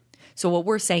it. Right. So what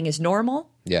we're saying is normal.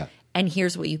 Yeah. And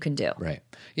here's what you can do. Right.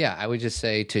 Yeah. I would just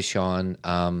say to Sean,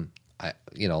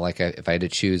 if I had to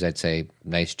choose, I'd say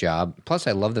nice job. Plus,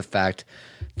 I love the fact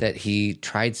that he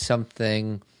tried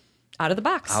something out of the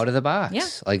box. Yeah.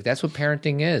 Like, that's what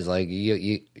parenting is. Like,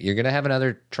 you're going to have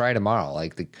another try tomorrow.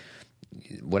 Like,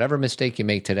 whatever mistake you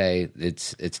make today,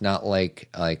 it's not like,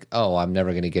 oh, I'm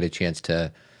never going to get a chance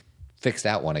to fix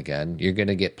that one again. You're going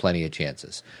to get plenty of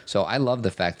chances. So I love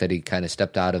the fact that he kind of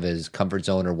stepped out of his comfort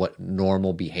zone, or what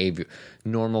normal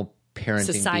parenting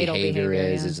Societal behavior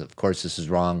is of course this is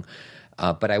wrong.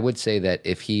 But I would say that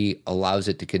if he allows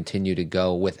it to continue to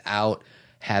go without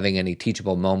having any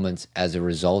teachable moments as a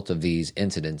result of these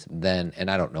incidents, then, and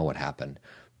I don't know what happened,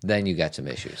 then you got some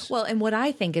issues. Well, and what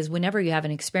I think is whenever you have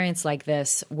an experience like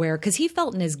this where, because he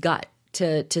felt in his gut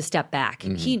to step back.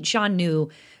 Sean knew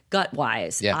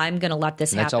gut-wise, I'm going to let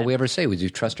this happen. That's all we ever say. We do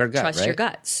trust our gut, Trust your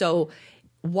gut. So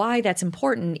why that's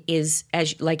important is,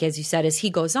 as you said, as he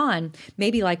goes on,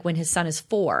 maybe like when his son is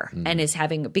 4 and is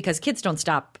having, because kids don't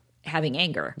stop having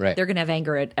anger. Right. They're going to have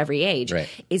anger at every age. Right.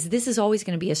 This is always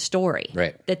going to be a story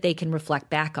that they can reflect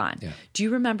back on. Yeah. Do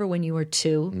you remember when you were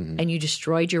 2 and you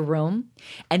destroyed your room?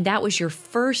 And that was your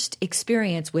first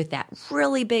experience with that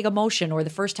really big emotion, or the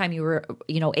first time you were,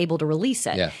 able to release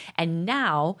it. Yeah. And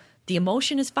now the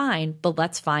emotion is fine, but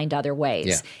let's find other ways.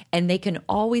 Yeah. And they can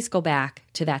always go back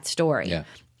to that story. Yeah.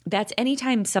 That's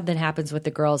anytime something happens with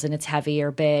the girls and it's heavy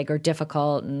or big or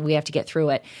difficult and we have to get through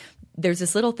it. There's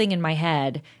this little thing in my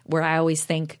head where I always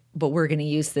think, but we're going to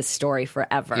use this story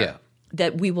forever. Yeah.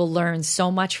 That we will learn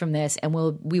so much from this, and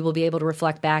we will be able to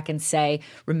reflect back and say,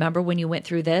 remember when you went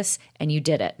through this and you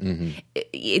did it.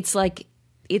 It's like,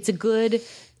 it's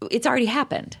already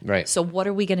happened. Right. So what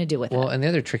are we going to do with it? Well, and the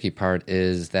other tricky part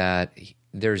is that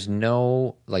there's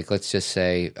no, let's just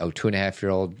say,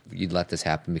 2.5-year-old, you'd let this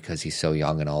happen because he's so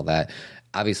young and all that.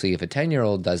 Obviously, if a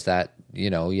 10-year-old does that, you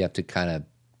have to kind of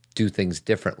do things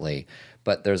differently.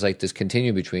 But there's this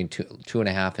continuum between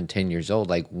 2.5 and 10 years old.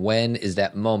 Like, when is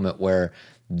that moment where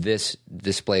this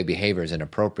display of behavior is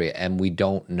inappropriate? And we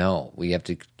don't know. We have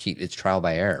to it's trial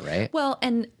by error, right? Well,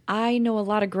 and I know a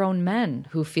lot of grown men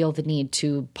who feel the need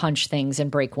to punch things and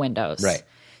break windows. Right.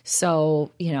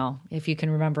 So, if you can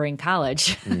remember in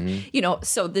college,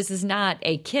 so this is not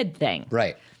a kid thing.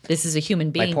 Right. This is a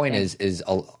human being. My point thing. is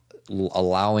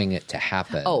allowing it to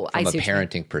happen from a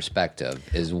parenting perspective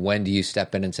is, when do you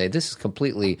step in and say, this is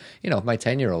completely, if my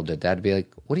 10-year-old did that, I'd be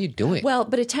like, what are you doing? Well,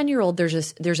 but a 10-year-old,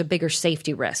 there's a bigger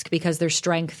safety risk because their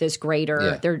strength is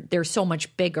greater. Yeah. They're so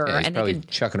much bigger. Yeah, he's and probably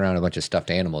chucking around a bunch of stuffed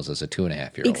animals as a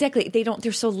 2.5-year-old. Exactly.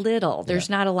 They're so little. There's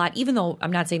not a lot, even though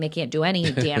I'm not saying they can't do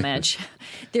any damage.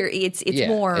 It's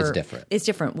more. It's different. It's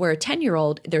different. Where a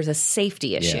 10-year-old, there's a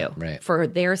safety issue for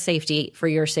their safety, for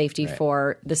your safety,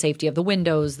 for the safety of the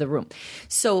windows, the room.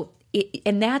 So,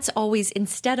 and that's always,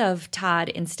 instead of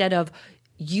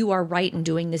you are right in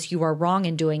doing this, you are wrong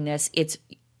in doing this, it's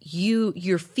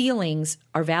your feelings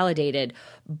are validated,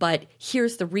 but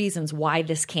here's the reasons why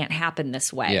this can't happen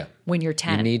this way when you're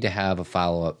 10. You need to have a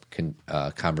follow-up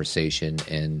conversation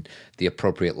in the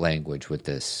appropriate language with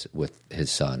his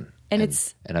son. And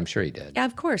I'm sure he did. Yeah,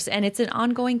 of course. And it's an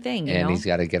ongoing thing. And he's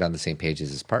got to get on the same page as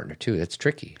his partner, too. That's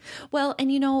tricky. Well,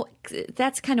 and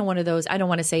that's kind of one of those, I don't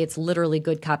want to say it's literally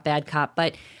good cop, bad cop,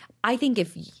 but I think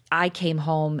if I came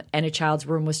home and a child's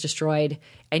room was destroyed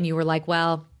and you were like,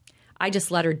 well, I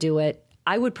just let her do it,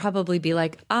 I would probably be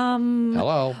like,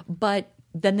 hello. But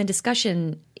then the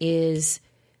discussion is,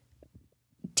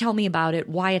 tell me about it,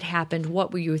 why it happened,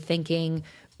 what were you thinking?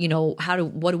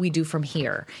 What do we do from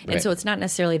here? And so it's not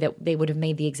necessarily that they would have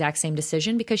made the exact same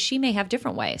decision, because she may have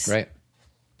different ways. Right.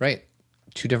 Right.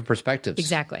 Two different perspectives.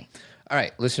 Exactly. All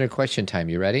right. Listener question time.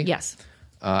 You ready? Yes.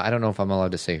 I don't know if I'm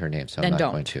allowed to say her name, so Then I'm not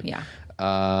don't. going to.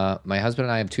 Yeah. My husband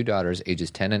and I have 2 daughters, ages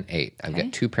 10 and 8. I've Okay.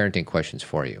 got 2 parenting questions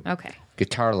for you. Okay.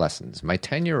 Guitar lessons. My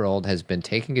 10-year-old has been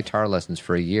taking guitar lessons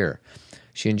for a year.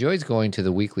 She enjoys going to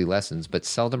the weekly lessons, but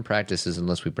seldom practices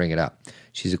unless we bring it up.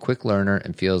 She's a quick learner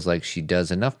and feels like she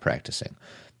does enough practicing.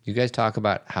 You guys talk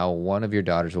about how one of your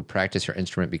daughters will practice her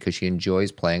instrument because she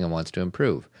enjoys playing and wants to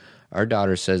improve. Our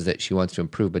daughter says that she wants to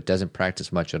improve but doesn't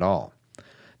practice much at all.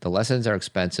 The lessons are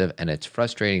expensive, and it's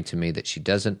frustrating to me that she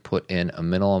doesn't put in a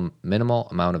minimal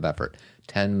amount of effort,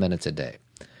 10 minutes a day.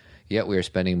 Yet we are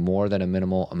spending more than a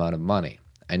minimal amount of money.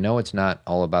 I know it's not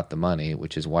all about the money,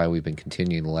 which is why we've been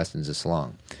continuing the lessons this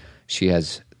long. She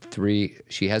has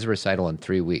a recital in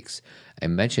 3 weeks. I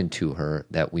mentioned to her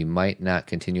that we might not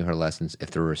continue her lessons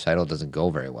if the recital doesn't go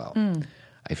very well.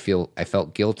 I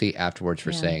felt guilty afterwards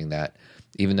for saying that,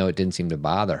 even though it didn't seem to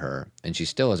bother her, and she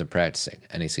still isn't practicing.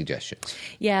 Any suggestions?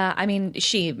 Yeah, I mean,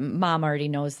 mom already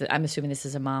knows that. I'm assuming this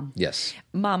is a mom. Yes.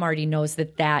 Mom already knows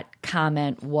that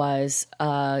comment was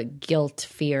a guilt,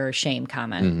 fear, shame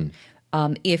comment.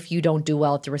 If you don't do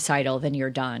well at the recital, then you're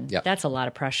done. Yep. That's a lot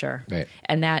of pressure. Right.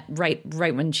 And that right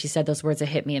when she said those words, it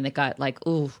hit me in the gut, like,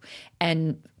 ooh.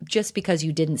 And just because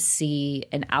you didn't see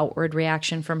an outward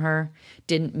reaction from her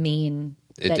didn't mean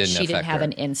that she didn't have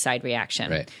an inside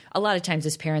reaction. Right. A lot of times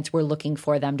as parents, we're looking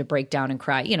for them to break down and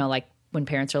cry. You know, like when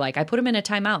parents are like, I put them in a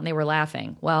timeout and they were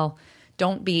laughing. Well,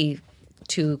 don't be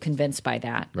too convinced by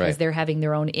that, because Right. they're having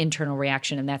their own internal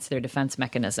reaction, and that's their defense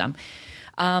mechanism.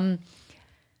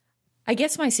 I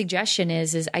guess my suggestion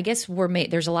is I guess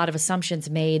there's a lot of assumptions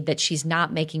made that she's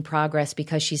not making progress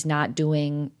because she's not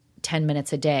doing 10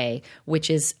 minutes a day, which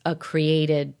is a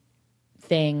created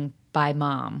thing by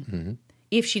mom. Mm-hmm.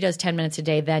 If she does 10 minutes a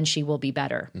day, then she will be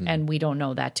better. Mm-hmm. And we don't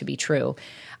know that to be true.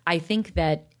 I think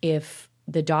that if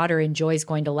the daughter enjoys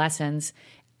going to lessons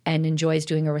and enjoys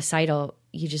doing a recital,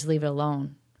 you just leave it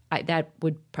alone. That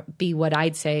would be what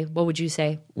I'd say. What would you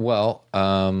say? Well,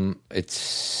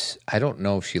 I don't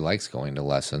know if she likes going to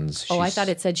lessons. I thought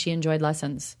it said she enjoyed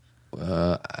lessons.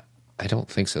 I don't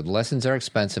think so. The lessons are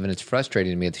expensive, and it's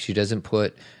frustrating to me that she doesn't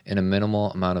put in a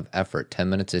minimal amount of effort, 10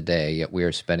 minutes a day, yet we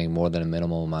are spending more than a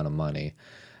minimal amount of money.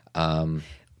 Can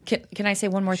I say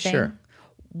one more thing? Sure.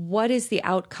 What is the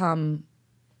outcome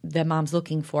that mom's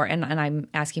looking for? And I'm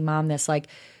asking mom this, like,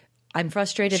 I'm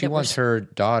frustrated. She wants her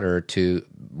daughter to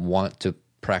want to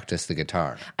practice the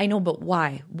guitar. I know, but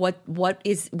why? What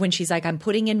is when she's like, I'm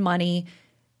putting in money?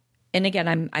 And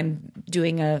again, I'm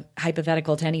doing a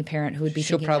hypothetical to any parent who would be.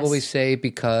 She'll thinking probably this. say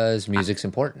because music's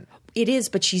important. It is,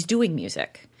 but she's doing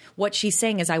music. What she's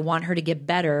saying is, I want her to get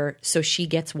better, so she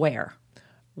gets where?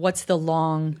 What's the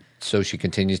long? So she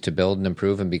continues to build and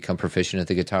improve and become proficient at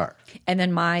the guitar. And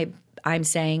then I'm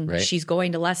saying Right. she's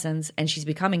going to lessons and she's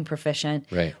becoming proficient.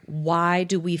 Right. Why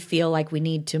do we feel like we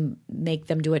need to make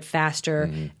them do it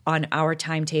faster on our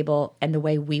timetable and the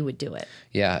way we would do it?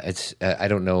 Yeah, it's. I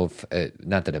don't know if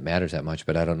not that it matters that much,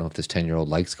 but I don't know if this 10-year-old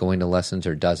likes going to lessons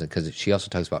or doesn't, because she also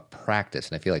talks about practice,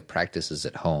 and I feel like practice is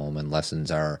at home and lessons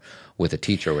are with a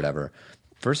teacher or whatever.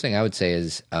 First thing I would say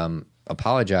is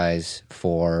apologize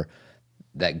for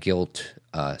that guilt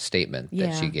statement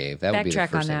that she gave. That would be the Backtrack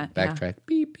first on thing. that, Backtrack.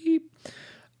 Beep beep.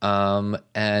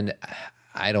 And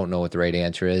I don't know what the right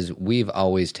answer is. We've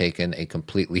always taken a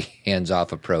completely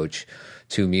hands-off approach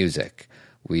to music.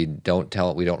 We don't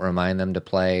remind them to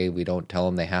play. We don't tell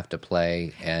them they have to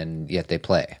play, and yet they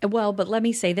play. Well, but let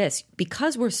me say this.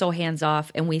 Because we're so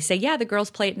hands-off and we say, yeah, the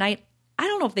girls play at night, I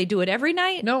don't know if they do it every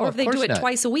night No, or of if they do course it not.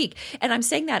 twice a week. And I'm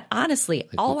saying that honestly.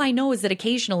 All I know is that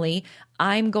occasionally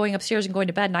I'm going upstairs and going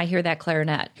to bed and I hear that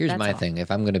clarinet. Here's That's my all. thing.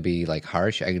 If I'm going to be like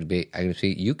harsh, I could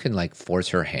see you can like force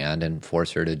her hand and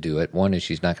force her to do it. One is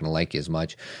she's not going to like you as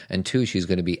much, and two, she's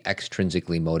going to be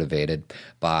extrinsically motivated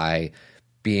by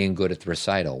being good at the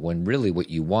recital, when really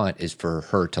what you want is for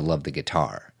her to love the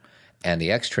guitar. And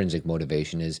the extrinsic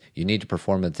motivation is you need to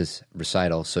perform at this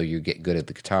recital so you get good at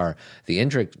the guitar. The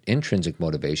intrinsic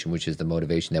motivation, which is the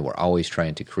motivation that we're always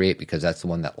trying to create because that's the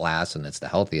one that lasts and it's the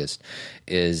healthiest,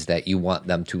 is that you want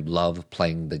them to love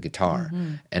playing the guitar.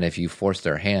 Mm-hmm. And if you force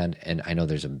their hand, and I know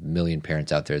there's a million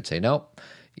parents out there that say, nope,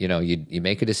 you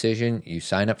make a decision, you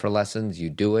sign up for lessons, you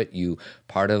do it,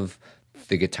 part of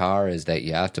the guitar is that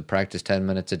you have to practice 10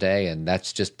 minutes a day, and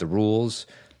that's just the rules.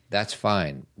 That's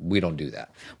fine. We don't do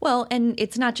that. Well, and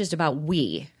it's not just about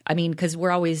we. I mean, because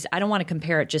I don't want to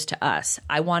compare it just to us.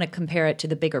 I want to compare it to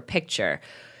the bigger picture.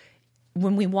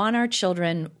 When we want our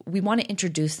children, we want to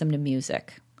introduce them to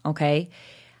music, okay?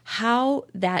 How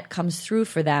that comes through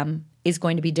for them is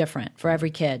going to be different for every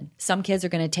kid. Some kids are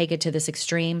going to take it to this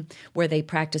extreme where they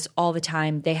practice all the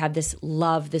time. They have this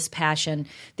love, this passion.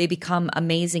 They become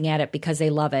amazing at it because they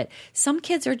love it. Some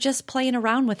kids are just playing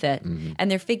around with it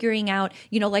and they're figuring out,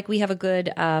 like we have a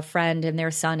good friend and their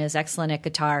son is excellent at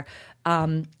guitar,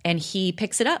 and he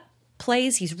picks it up,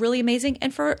 plays, he's really amazing,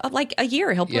 and for like a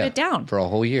year he'll put it down. For a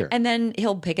whole year. And then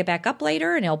he'll pick it back up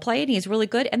later and he'll play it and he's really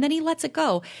good, and then he lets it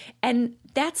go. And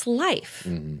that's life.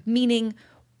 Meaning,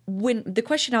 when the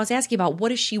question I was asking about, what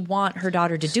does she want her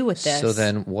daughter to do with this? So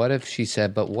then what if she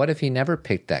said, but what if he never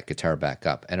picked that guitar back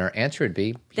up? And her answer would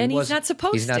be, he's not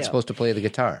supposed to. He's not supposed to play the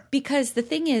guitar. Because the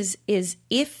thing is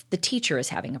if the teacher is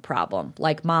having a problem,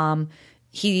 like mom,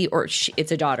 he or she,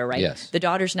 it's a daughter, right? Yes. The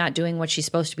daughter's not doing what she's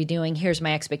supposed to be doing. Here's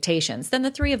my expectations. Then the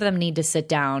three of them need to sit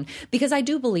down, because I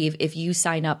do believe if you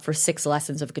sign up for 6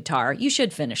 lessons of guitar, you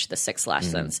should finish the 6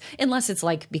 lessons, unless it's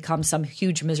like become some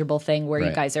huge miserable thing where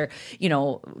you guys are,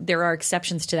 there are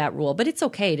exceptions to that rule. But it's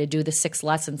okay to do the 6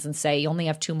 lessons and say you only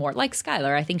have 2 more. Like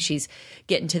Skylar, I think she's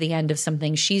getting to the end of some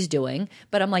things she's doing,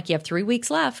 but I'm like, you have 3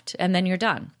 weeks left and then you're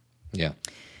done. Yeah.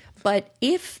 But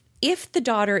if the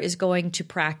daughter is going to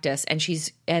practice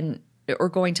or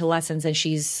going to lessons and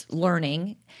she's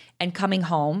learning and coming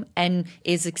home and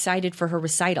is excited for her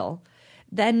recital,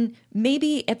 then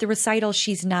maybe at the recital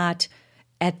she's not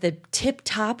at the tip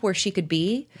top where she could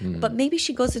be, but maybe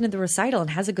she goes into the recital and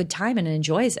has a good time and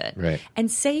enjoys it. Right. And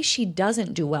say she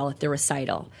doesn't do well at the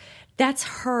recital. That's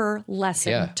her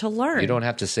lesson to learn. You don't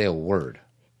have to say a word.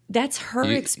 That's her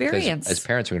experience. As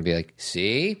parents, we're going to be like,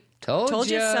 see? Told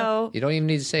you so. You don't even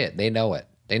need to say it. They know it.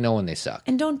 They know when they suck.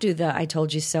 And don't do the I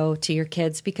told you so to your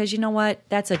kids, because you know what?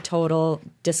 That's a total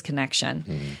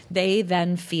disconnection. They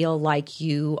then feel like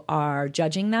you are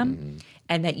judging them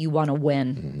and that you want to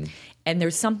win. And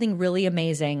there's something really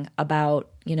amazing about,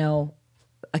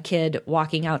 a kid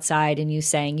walking outside and you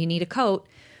saying, you need a coat,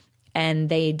 and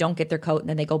they don't get their coat, and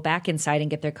then they go back inside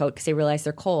and get their coat because they realize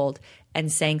they're cold,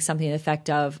 and saying something to the effect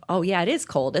of, oh, yeah, it is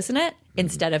cold, isn't it?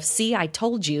 Instead of, see, I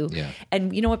told you. Yeah.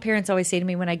 And you know what parents always say to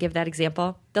me when I give that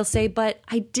example? They'll say, but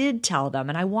I did tell them,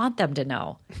 and I want them to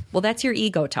know. Well, that's your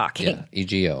ego talking. Yeah,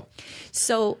 EGO.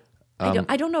 So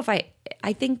I don't know if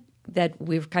I think that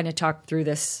we've kind of talked through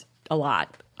this a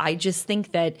lot. I just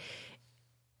think that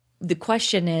the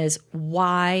question is,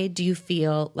 why do you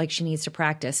feel like she needs to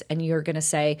practice? And you're going to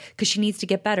say, because she needs to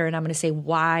get better. And I'm going to say,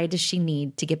 why does she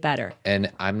need to get better?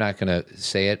 And I'm not going to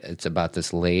say it's about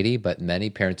this lady, but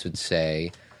many parents would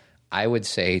say, I would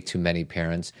say to many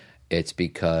parents, it's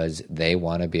because they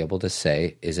want to be able to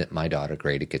say, isn't my daughter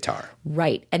great at guitar?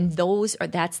 Right. And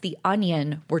that's the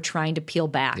onion we're trying to peel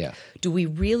back. Yeah. Do we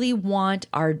really want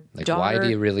our daughter? Why do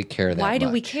you really care that much? Why do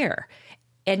we care?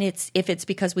 And if it's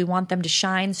because we want them to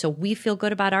shine so we feel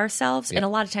good about ourselves, and a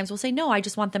lot of times we'll say, no, I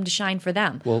just want them to shine for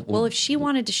them. Well, if she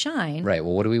wanted to shine. Right.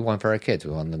 Well, what do we want for our kids?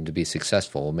 We want them to be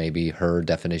successful. Maybe her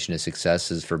definition of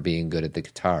success is for being good at the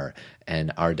guitar,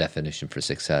 and our definition for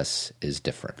success is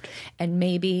different. And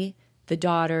maybe the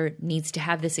daughter needs to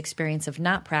have this experience of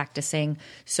not practicing,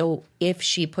 so if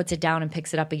she puts it down and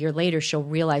picks it up a year later, she'll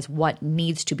realize what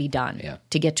needs to be done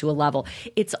to get to a level.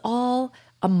 It's all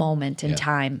a moment in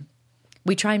time.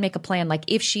 We try and make a plan. Like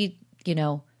if she,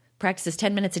 practices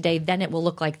 10 minutes a day, then it will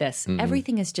look like this.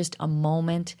 Everything is just a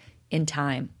moment in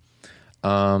time.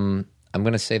 I'm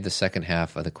going to save the second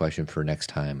half of the question for next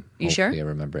time. You sure? Hopefully I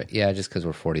remember it. Yeah, just because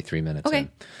we're 43 minutes in.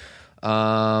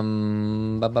 Oh,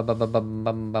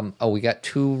 we got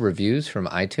 2 reviews from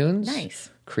iTunes. Nice.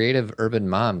 Creative Urban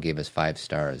Mom gave us 5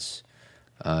 stars.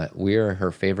 We are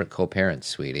her favorite co-parents,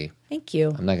 sweetie. Thank you.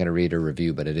 I'm not going to read her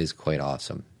review, but it is quite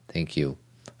awesome. Thank you.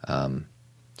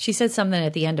 She said something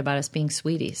at the end about us being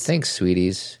sweeties. Thanks,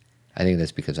 sweeties. I think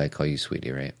that's because I call you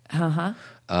sweetie, right? Uh-huh.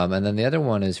 And then the other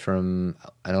one is from,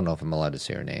 I don't know if I'm allowed to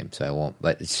say her name, so I won't.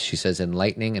 But she says,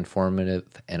 enlightening, informative,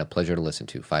 and a pleasure to listen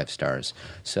to. 5 stars.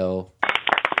 So,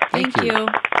 thank you.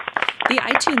 The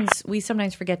iTunes, we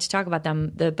sometimes forget to talk about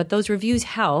them, but those reviews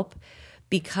help,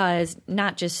 because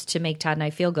not just to make Todd and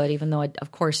I feel good, even though it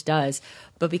of course does,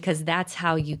 but because that's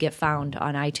how you get found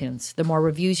on iTunes. The more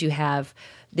reviews you have,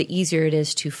 the easier it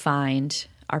is to find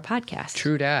our podcast.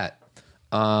 True that.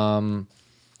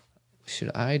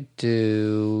 Should I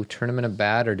do Tournament of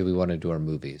Bad, or do we want to do our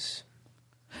movies?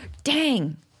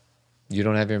 Dang. You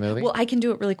don't have your movie? Well, I can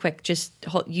do it really quick. Just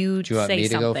do you want me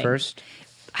to go first?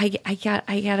 I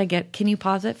gotta get. Can you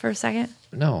pause it for a second?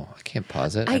 No, I can't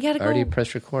pause it. I already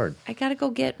pressed record. I gotta go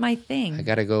get my thing. I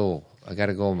gotta go. I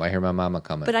hear my mama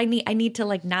coming. But I need to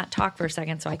like not talk for a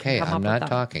second so I can come up with them. I'm not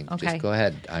talking. Okay. Just go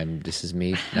ahead. This is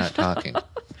me not talking.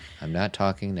 I'm not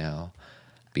talking now.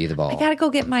 Be the ball. I gotta go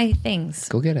get my things.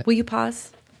 Go get it. Will you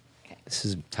pause? Okay. This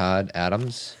is Todd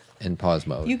Adams in pause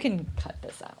mode. You can cut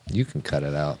this out. You can cut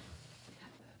it out.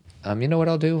 You know what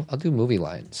I'll do? I'll do movie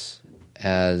lines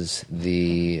as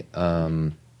the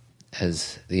in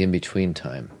between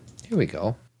time. Here we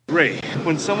go. Ray,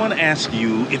 when someone asks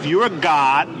you if you're a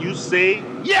god, you say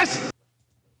yes.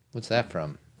 What's that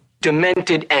from?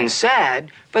 Demented and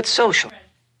sad, but social.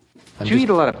 Did you eat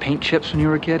a lot of paint chips when you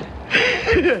were a kid?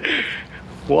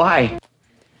 Why?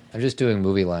 I'm just doing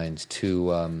movie lines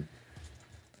to.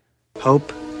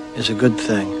 Hope is a good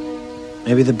thing,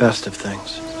 maybe the best of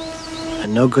things,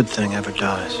 and no good thing ever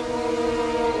dies.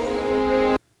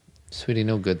 Sweetie,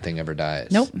 no good thing ever dies.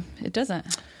 Nope, it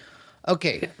doesn't.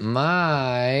 Okay,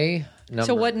 my number.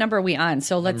 So what number are we on?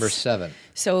 So let's Number 7.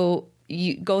 So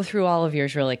you go through all of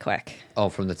yours really quick. Oh,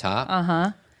 from the top?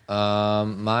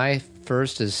 My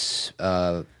first is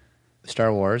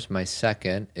Star Wars. My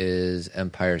second is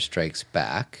Empire Strikes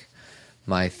Back.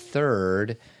 My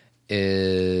third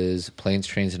is Planes,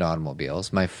 Trains, and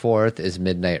Automobiles. My fourth is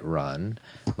Midnight Run.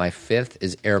 My fifth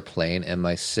is Airplane. And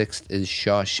my sixth is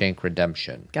Shawshank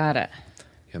Redemption. Got it.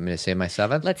 You want me to say my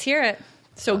seventh? Let's hear it.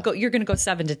 So you're going to go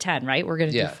 7 to 10, right? We're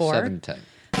going to do 4. 7 to 10.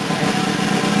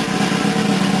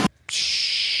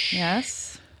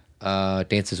 Yes.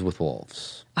 Dances with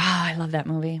Wolves. Oh, I love that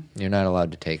movie. You're not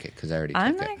allowed to take it because I already took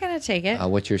I'm it. not going to take it.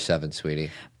 What's your 7,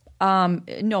 sweetie?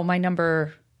 No, my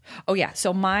number. Oh yeah.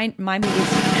 So my movies.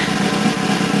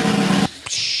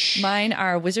 Mine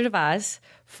are Wizard of Oz,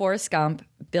 Forrest Gump,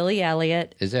 Billy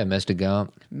Elliot, Is that Mr.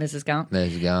 Gump? Mrs. Gump,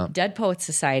 Mrs. Gump. Dead Poets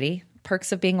Society,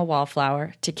 Perks of Being a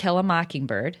Wallflower, To Kill a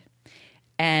Mockingbird,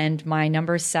 and my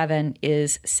number 7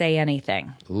 is Say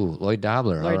Anything. Ooh, Lloyd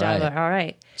Dobler. Lord All right. Dollar, all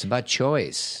right. It's about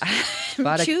choice.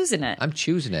 I'm choosing it. I'm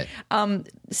choosing it.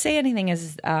 Say Anything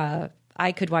is.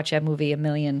 I could watch that movie a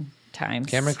million times.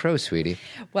 Cameron Crowe, sweetie.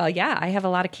 Well, yeah, I have a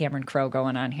lot of Cameron Crowe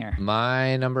going on here.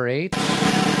 My number 8.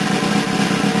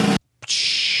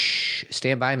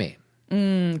 Stand By Me.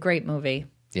 Great movie.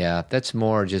 Yeah, that's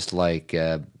more just like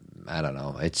I don't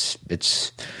know. It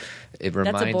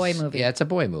reminds. boy movie. Yeah, it's a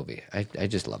boy movie. I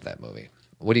just love that movie.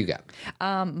 What do you got?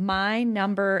 My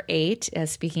number 8,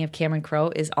 speaking of Cameron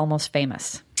Crowe, is Almost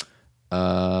Famous.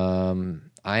 I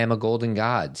Am a Golden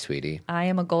God, sweetie. I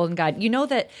Am a Golden God. You know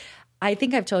that I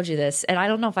think I've told you this, and I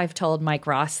don't know if I've told Mike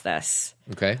Ross this,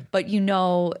 Okay. but you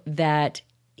know that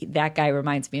guy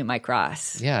reminds me of Mike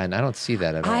Ross. Yeah, and I don't see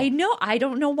that at all. I know. I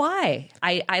don't know why.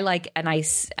 I like, and And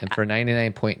for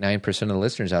 99.9% of the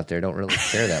listeners out there, don't really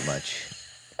care that much.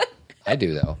 I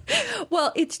do, though.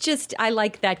 well, it's just, I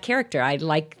like that character. I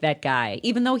like that guy,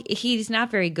 even though he's not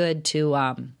very good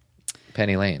to,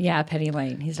 Penny Lane. yeah, Penny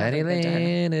Lane. He's not Penny very good to her.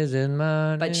 Lane is in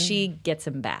my But she gets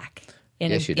him back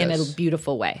in, Yes, she in a does.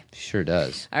 beautiful way. Sure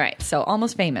does. All right. So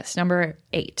Almost Famous, number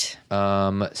 8.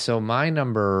 So my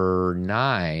number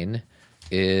 9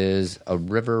 is A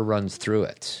River Runs Through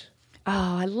It. Oh,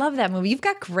 I love that movie. You've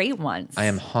got great ones. I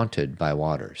Am Haunted by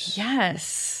Waters.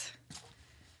 Yes.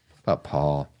 About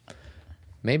Paul.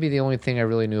 Maybe the only thing I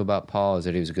really knew about Paul is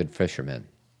that he was a good fisherman.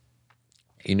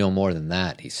 You know more than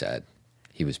that, he said.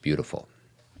 He was beautiful.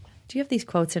 Do you have these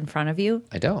quotes in front of you?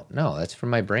 I don't. No, that's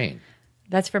from my brain.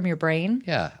 That's from your brain?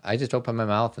 Yeah, I just open my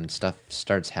mouth and stuff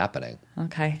starts happening.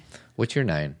 Okay. What's your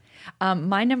 9?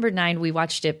 My number 9, we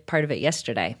watched part of it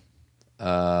yesterday.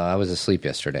 I was asleep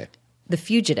yesterday. The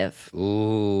Fugitive.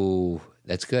 Ooh,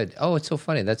 that's good. Oh, it's so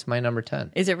funny. That's my number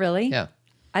 10. Is it really? Yeah,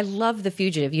 I love The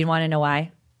Fugitive. You want to know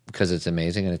why? because it's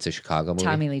amazing and it's a Chicago movie.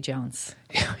 Tommy Lee Jones.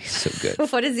 Yeah, he's so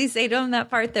good. What does he say to him, that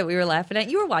part that we were laughing at?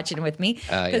 You were watching with me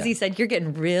because Yeah. he said, you're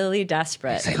getting really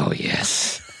desperate. It's like, oh,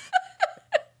 yes.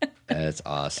 That's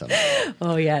awesome.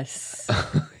 Oh, yes.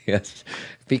 Yes.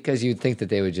 Because you'd think that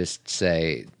they would just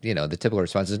say, you know, the typical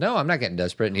response is, no, I'm not getting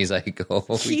desperate. And he's like, oh,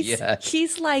 yes.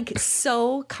 He's like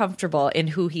so comfortable in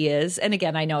who he is. And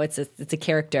again, I know it's a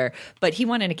character, but he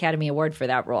won an Academy Award for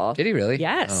that role. Did he really?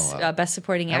 Yes. Oh, wow. Best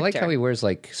Supporting Actor. I like how he wears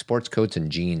like sports coats and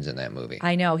jeans in that movie.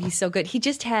 I know. He's so good.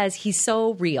 He's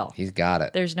so real. He's got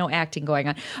it. There's no acting going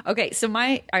on. Okay. So am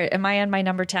I on my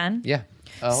number 10? Yeah.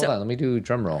 Hold on. Let me do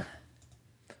drum roll.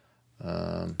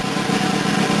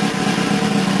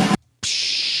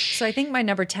 So I think my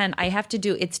number 10, I have to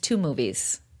do, it's 2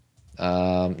 movies.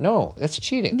 No, that's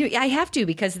cheating. No, I have to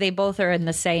because they both are in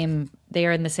the same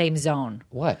zone.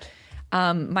 What?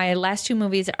 My last 2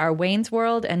 movies are Wayne's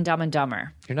World and Dumb and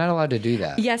Dumber. You're not allowed to do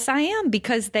that. Yes, I am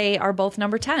because they are both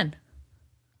number 10.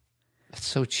 That's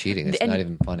so cheating. It's not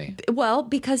even funny. Well,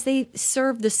 because they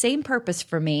serve the same purpose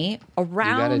for me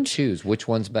around. You got to choose which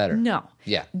one's better. No.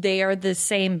 Yeah. They are the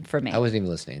same for me. I wasn't even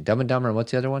listening. Dumb and Dumber, and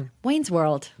what's the other one? Wayne's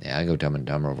World. Yeah, I go Dumb and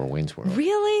Dumber over Wayne's World.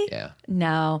 Really? Yeah.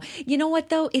 No. You know what,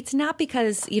 though? It's not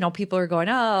because, people are going,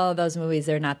 oh, those movies,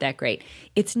 they're not that great.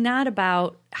 It's not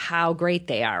about how great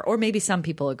they are, or maybe some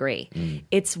people agree.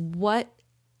 It's what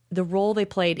the role they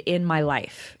played in my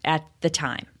life at the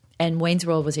time. And Wayne's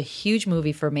World was a huge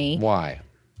movie for me. Why?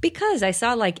 Because I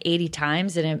saw it like 80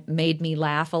 times and it made me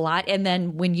laugh a lot. And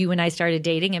then when you and I started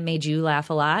dating, it made you laugh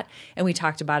a lot. And we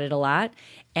talked about it a lot.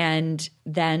 And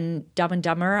then Dumb and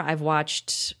Dumber, I've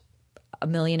watched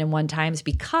 1,000,001 times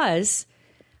because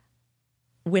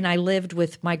when I lived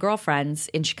with my girlfriends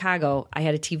in Chicago, I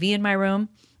had a TV in my room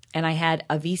and I had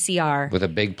a VCR. With a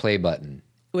big play button.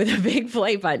 With a big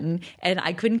play button. And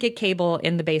I couldn't get cable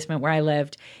in the basement where I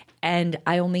lived. And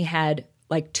I only had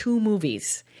like 2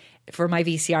 movies for my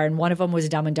VCR, and one of them was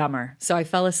Dumb and Dumber. So I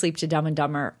fell asleep to Dumb and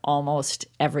Dumber almost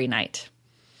every night.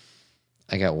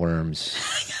 I got worms.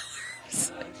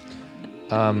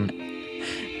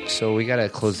 So we got to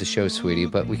close the show, sweetie,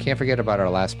 but we can't forget about our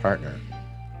last partner.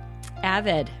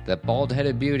 Avid. The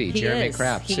bald-headed beauty, Jeremy is.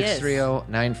 Kraft, He is.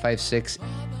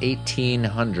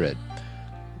 630-956-1800.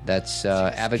 That's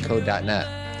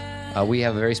avidcode.net. We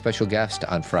have a very special guest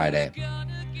on Friday.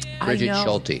 Bridget I know.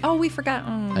 Schulte. Oh, we forgot.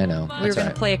 I know. We were going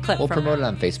to play a clip We'll from promote her. it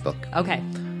on Facebook. Okay.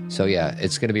 So, yeah,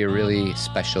 it's going to be a really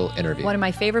special interview. One of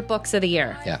my favorite books of the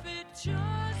year. Yeah,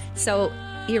 So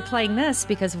you're playing this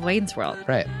because of Wayne's World.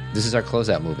 right. This is our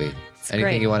closeout movie. Anything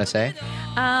great. you want to say?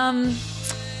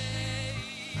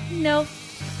 No.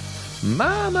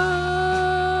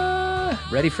 Mama!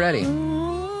 Ready, Freddy.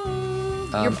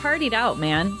 You're partied out,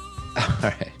 man. All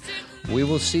right. We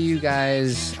will see you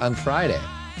guys on Friday.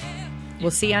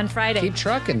 We'll see you on Friday. Keep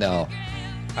trucking, though. All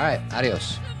right.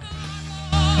 Adios.